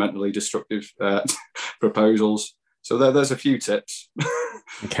environmentally destructive proposals. So there's a few tips.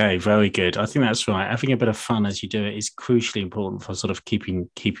 Okay, very good. I think that's right. Having a bit of fun as you do it is crucially important for sort of keeping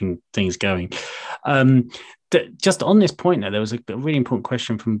things going. Just on this point, there was a really important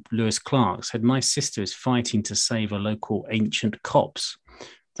question from Lewis Clark. Said, my sister is fighting to save a local ancient copse.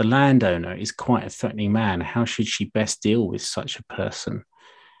 The landowner is quite a threatening man. How should she best deal with such a person?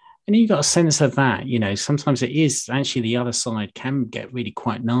 And you got a sense of that. Sometimes it is actually the other side can get really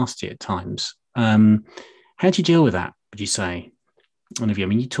quite nasty at times. How do you deal with that, would you say? One of you. I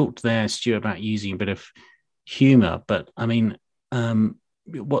mean, you talked there, Stuart, about using a bit of humour. But I mean,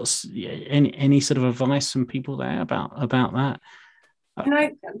 what's any sort of advice from people there about that? Can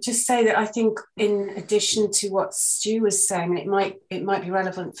I just say that I think, in addition to what Stu was saying, it might be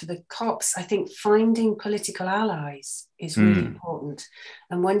relevant for the cops. I think finding political allies is really important,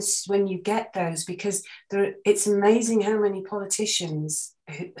 and when you get those, because it's amazing how many politicians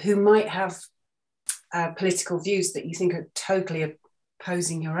who might have political views that you think are totally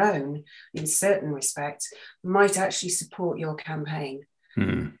opposing your own in certain respects, might actually support your campaign.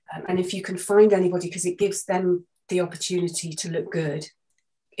 And if you can find anybody, because it gives them the opportunity to look good,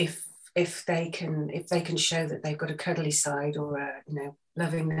 if they can show that they've got a cuddly side or a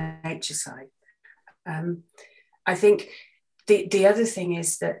loving nature side. I think the other thing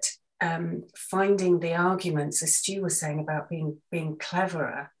is that finding the arguments, as Stu was saying, about being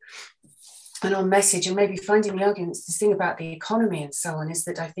cleverer and on message, and maybe finding the arguments. The thing about the economy and so on is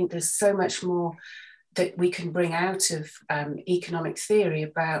that I think there's so much more that we can bring out of economic theory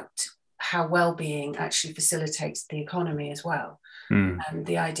about how well-being actually facilitates the economy as well. And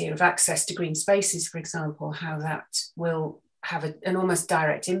the idea of access to green spaces, for example, how that will have an almost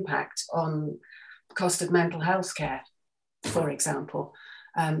direct impact on the cost of mental health care, for example.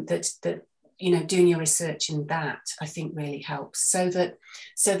 That doing your research in that, I think, really helps, so that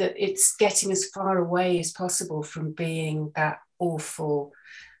it's getting as far away as possible from being that awful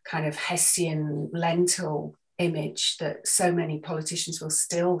kind of Hessian lentil image that so many politicians will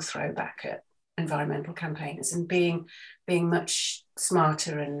still throw back at environmental campaigners, and being much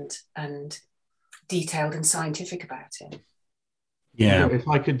smarter and detailed and scientific about it. Yeah. If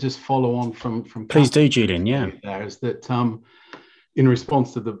I could just follow on from please do, Julian. Yeah, there is that in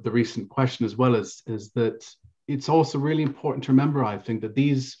response to the recent question as well, is that it's also really important to remember, I think, that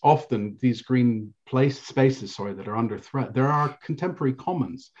these green spaces that are under threat, there are contemporary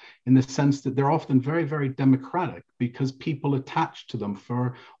commons, in the sense that they're often very, very democratic, because people attach to them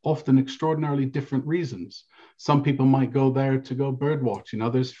for often extraordinarily different reasons. Some people might go there to go bird watching,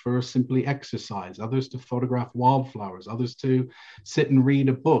 others for simply exercise, others to photograph wildflowers, others to sit and read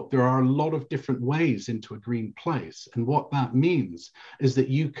a book. There are a lot of different ways into a green place. And what that means is that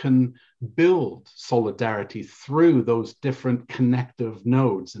you can build solidarity through those different connective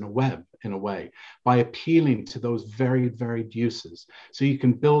nodes in a web, in a way, by appealing to those very varied uses. So you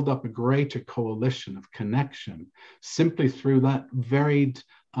can build up a greater coalition of connection simply through that varied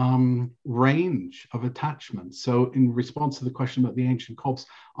range of attachments. So in response to the question about the ancient copse,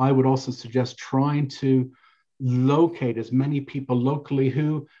 I would also suggest trying to locate as many people locally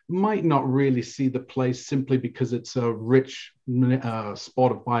who might not really see the place simply because it's a rich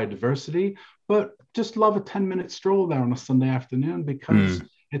spot of biodiversity, but just love a 10-minute stroll there on a Sunday afternoon because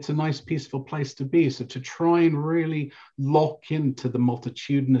it's a nice, peaceful place to be. So to try and really lock into the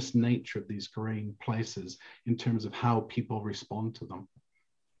multitudinous nature of these green places in terms of how people respond to them.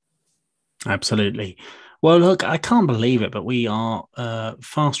 Absolutely. Well, look, I can't believe it, but we are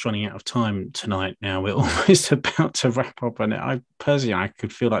fast running out of time tonight now. We're almost about to wrap up. And I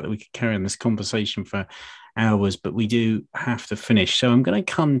could feel like that we could carry on this conversation for hours, but we do have to finish. So I'm going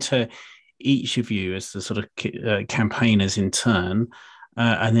to come to each of you as the sort of campaigners in turn,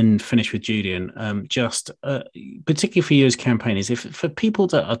 and then finish with Julian. Particularly for you as campaigners, for people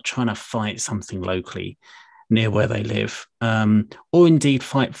that are trying to fight something locally near where they live, or indeed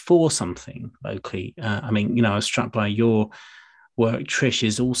fight for something locally. I was struck by your work. Trish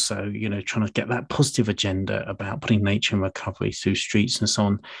is also, trying to get that positive agenda about putting nature and recovery through streets and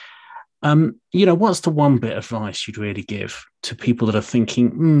so on. What's the one bit of advice you'd really give to people that are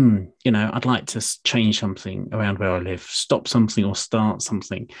thinking, I'd like to change something around where I live, stop something or start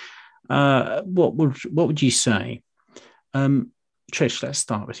something? What would you say? Trish, let's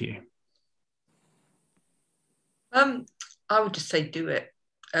start with you. I would just say do it.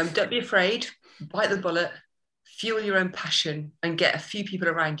 Don't be afraid, bite the bullet, fuel your own passion, and get a few people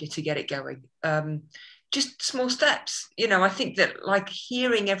around you to get it going. Just small steps. I think that, like,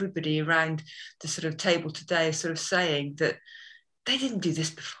 hearing everybody around the sort of table today sort of saying that they didn't do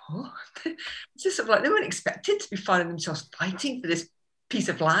this before. It's just sort of like they weren't expected to be finding themselves fighting for this piece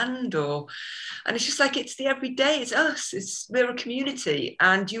of land, and it's just like, it's the everyday, it's us, we're a community,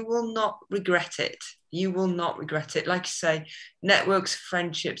 and you will not regret it. You will not regret it. Like you say, networks,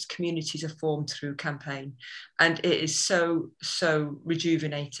 friendships, communities are formed through campaign, and it is so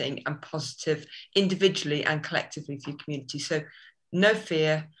rejuvenating and positive individually and collectively for your community. So no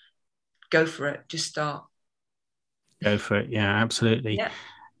fear, go for it, just start. Go for it. Yeah, absolutely. Yeah.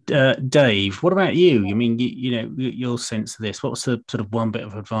 Dave, what about you? Your sense of this. What's the sort of one bit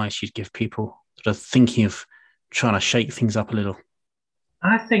of advice you'd give people that are thinking of trying to shake things up a little?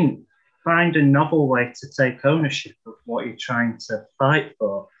 I think find a novel way to take ownership of what you're trying to fight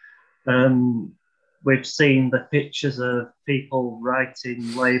for. We've seen the pictures of people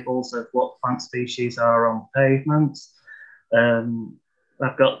writing labels of what plant species are on pavements.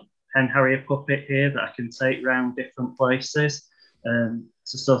 I've got Hen Harrier puppet here that I can take around different places to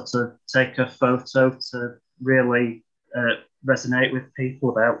sort of take a photo to really resonate with people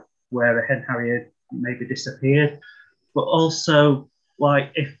about where a Hen Harrier maybe disappeared. But also,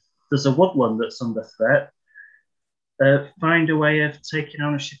 like, if there's a woodland that's under threat, find a way of taking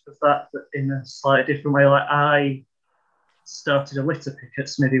ownership of that in a slightly different way. Like, I started a litter pick at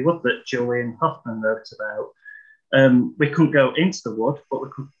Smithy Wood that Julian Hoffman wrote about. We couldn't go into the wood, but we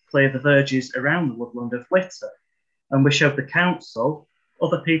could clear the verges around the woodland of litter. And we showed the council,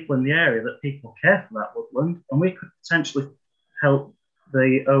 other people in the area, that people care for that woodland, and we could potentially help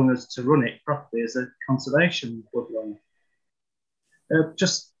the owners to run it properly as a conservation woodland.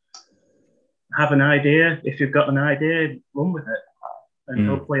 Just have an idea. If you've got an idea, run with it, and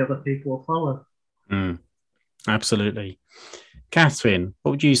hopefully other people will follow. Absolutely. Catherine,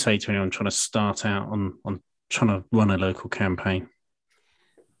 what would you say to anyone trying to start out on trying to run a local campaign?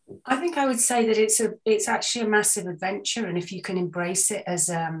 I think I would say that it's actually a massive adventure, and if you can embrace it as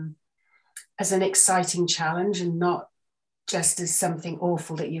an exciting challenge and not just as something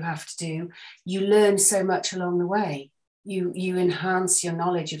awful that you have to do, you learn so much along the way. You enhance your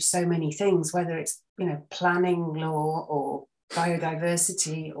knowledge of so many things, whether it's planning law or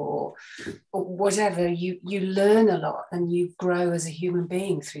biodiversity or whatever. You learn a lot and you grow as a human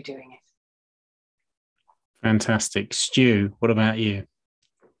being through doing it. Fantastic. Stu, what about you?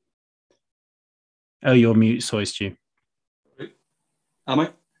 Oh, you're mute. Sorry, Stu. Am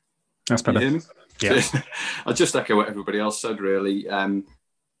I? That's better. Can you hear me? Yeah. I'll just echo what everybody else said, really.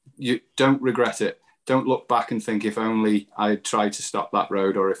 You don't regret it. Don't look back and think, if only I tried to stop that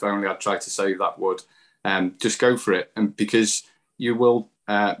road, or if only I'd tried to save that wood. Just go for it. And because you will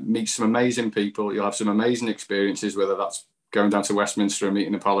meet some amazing people, you'll have some amazing experiences, whether that's going down to Westminster and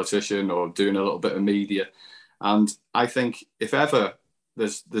meeting a politician or doing a little bit of media. And I think if ever the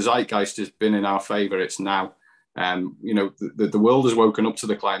zeitgeist has been in our favour, it's now. The world has woken up to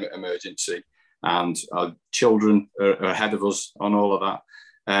the climate emergency, and our children are ahead of us on all of that.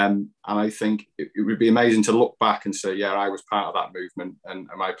 And I think it would be amazing to look back and say, yeah, I was part of that movement and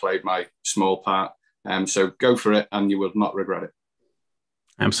I played my small part. So go for it and you will not regret it.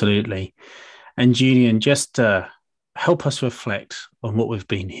 Absolutely. And Julian, just help us reflect on what we've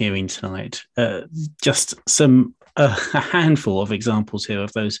been hearing tonight. Just a handful of examples here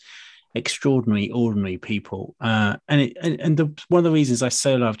of those extraordinary, ordinary people. One of the reasons I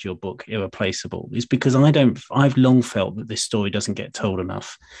so loved your book, Irreplaceable, is because I've long felt that this story doesn't get told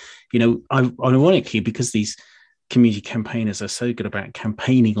enough. Ironically, because these community campaigners are so good about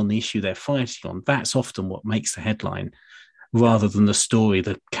campaigning on the issue they're fighting on, that's often what makes the headline, rather than the story,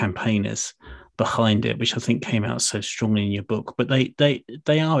 the campaigners behind it, which I think came out so strongly in your book. But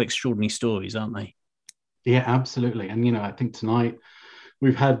they are extraordinary stories, aren't they? Yeah, absolutely. And, I think tonight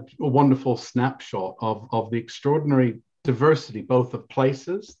we've had a wonderful snapshot of the extraordinary diversity, both of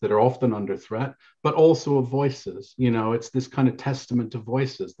places that are often under threat, but also of voices. It's this kind of testament of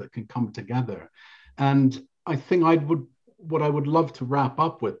voices that can come together. And I think what I would love to wrap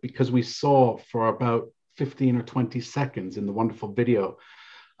up with, because we saw for about 15 or 20 seconds in the wonderful video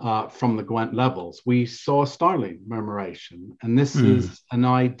from the Gwent levels, we saw starling murmuration. And this is an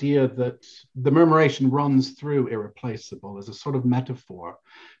idea that the murmuration runs through Irreplaceable as a sort of metaphor,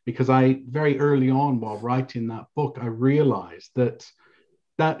 because I very early on while writing that book, I realized that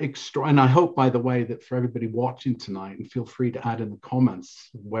and I hope, by the way, that for everybody watching tonight, and feel free to add in the comments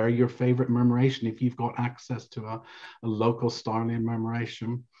where your favorite murmuration, if you've got access to a local starling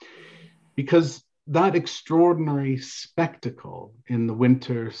murmuration, because that extraordinary spectacle in the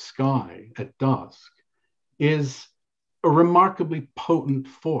winter sky at dusk is a remarkably potent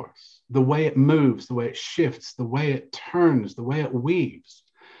force. The way it moves, the way it shifts, the way it turns, the way it weaves.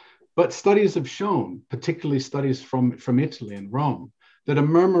 But studies have shown, particularly studies from Italy and Rome, that a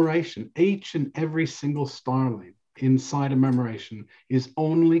murmuration, each and every single starling inside a murmuration, is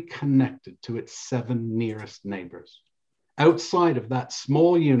only connected to its 7 nearest neighbors. Outside of that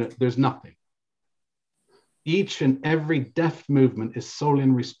small unit, there's nothing. Each and every deft movement is solely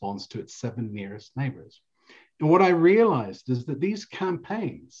in response to its 7 nearest neighbors. And what I realized is that these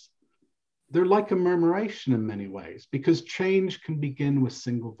campaigns, they're like a murmuration in many ways, because change can begin with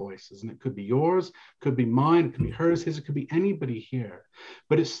single voices. And it could be yours, could be mine, it could be hers, his, it could be anybody here.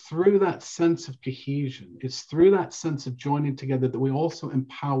 But it's through that sense of cohesion, it's through that sense of joining together that we also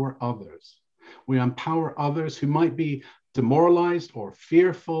empower others. We empower others who might be demoralized or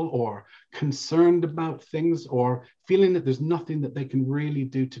fearful or concerned about things, or feeling that there's nothing that they can really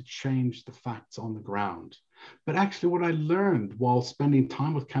do to change the facts on the ground. But actually what I learned while spending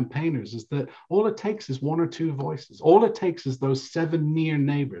time with campaigners is that all it takes is one or two voices. All it takes is those 7 near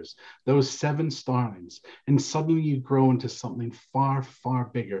neighbors, those 7 starlings, and suddenly you grow into something far, far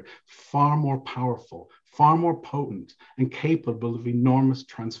bigger, far more powerful, far more potent, and capable of enormous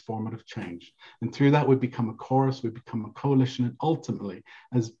transformative change. And through that, we become a chorus, we become a coalition, and ultimately,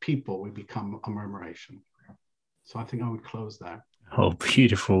 as people, we become a murmuration. So I think I would close there. Oh,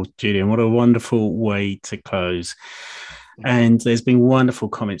 beautiful, Julian. What a wonderful way to close. And there's been wonderful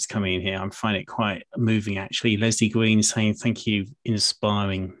comments coming in here. I'm finding it quite moving, actually. Leslie Green saying, thank you,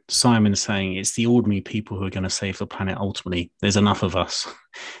 inspiring. Simon saying, it's the ordinary people who are going to save the planet ultimately. There's enough of us.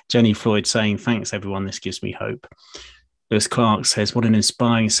 Jenny Floyd saying, thanks, everyone. This gives me hope. Lewis Clark says, what an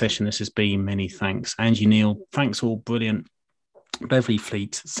inspiring session this has been. Many thanks. Angie Neal, thanks all. Brilliant. Beverly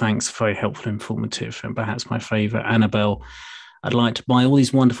Fleet, thanks. Very helpful, informative, and perhaps my favourite, Annabelle. I'd like to buy all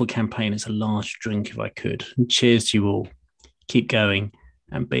these wonderful campaigners a large drink if I could. And cheers to you all. Keep going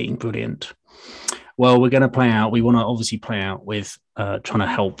and being brilliant. Well, we're going to play out. We want to obviously play out with trying to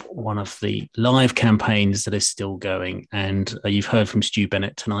help one of the live campaigns that is still going. And you've heard from Stu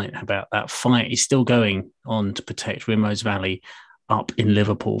Bennett tonight about that fight is still going on to protect Rimrose Valley up in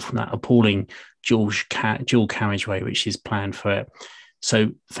Liverpool from that appalling dual carriageway, which is planned for it.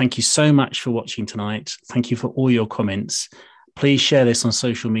 So thank you so much for watching tonight. Thank you for all your comments. Please share this on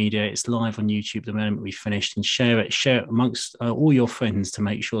social media. It's live on YouTube the moment we finished, and share it amongst all your friends to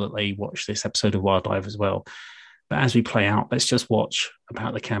make sure that they watch this episode of Wildlife as well. But as we play out, let's just watch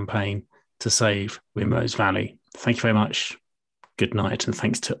about the campaign to save Rimrose Valley. Thank you very much. Good night. And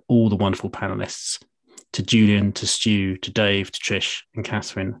thanks to all the wonderful panelists, to Julian, to Stu, to Dave, to Trish and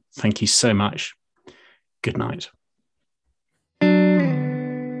Catherine. Thank you so much. Good night.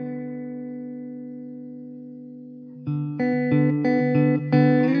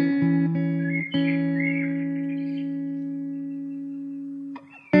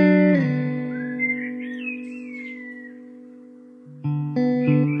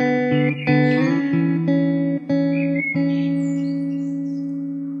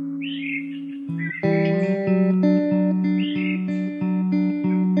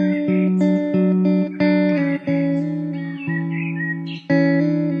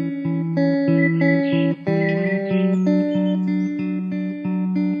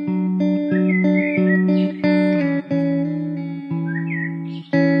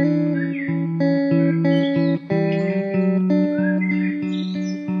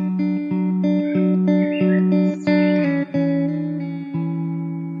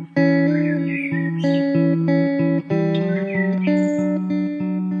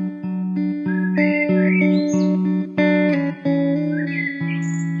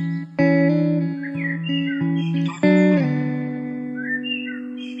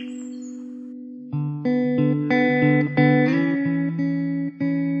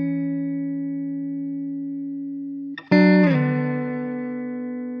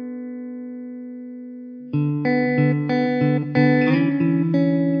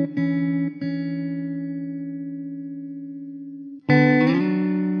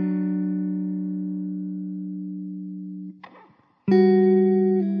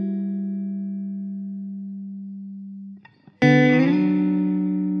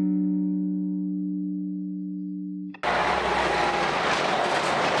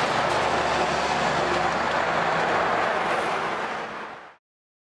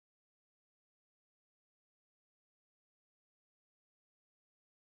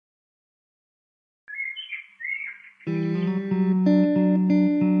 Thank you.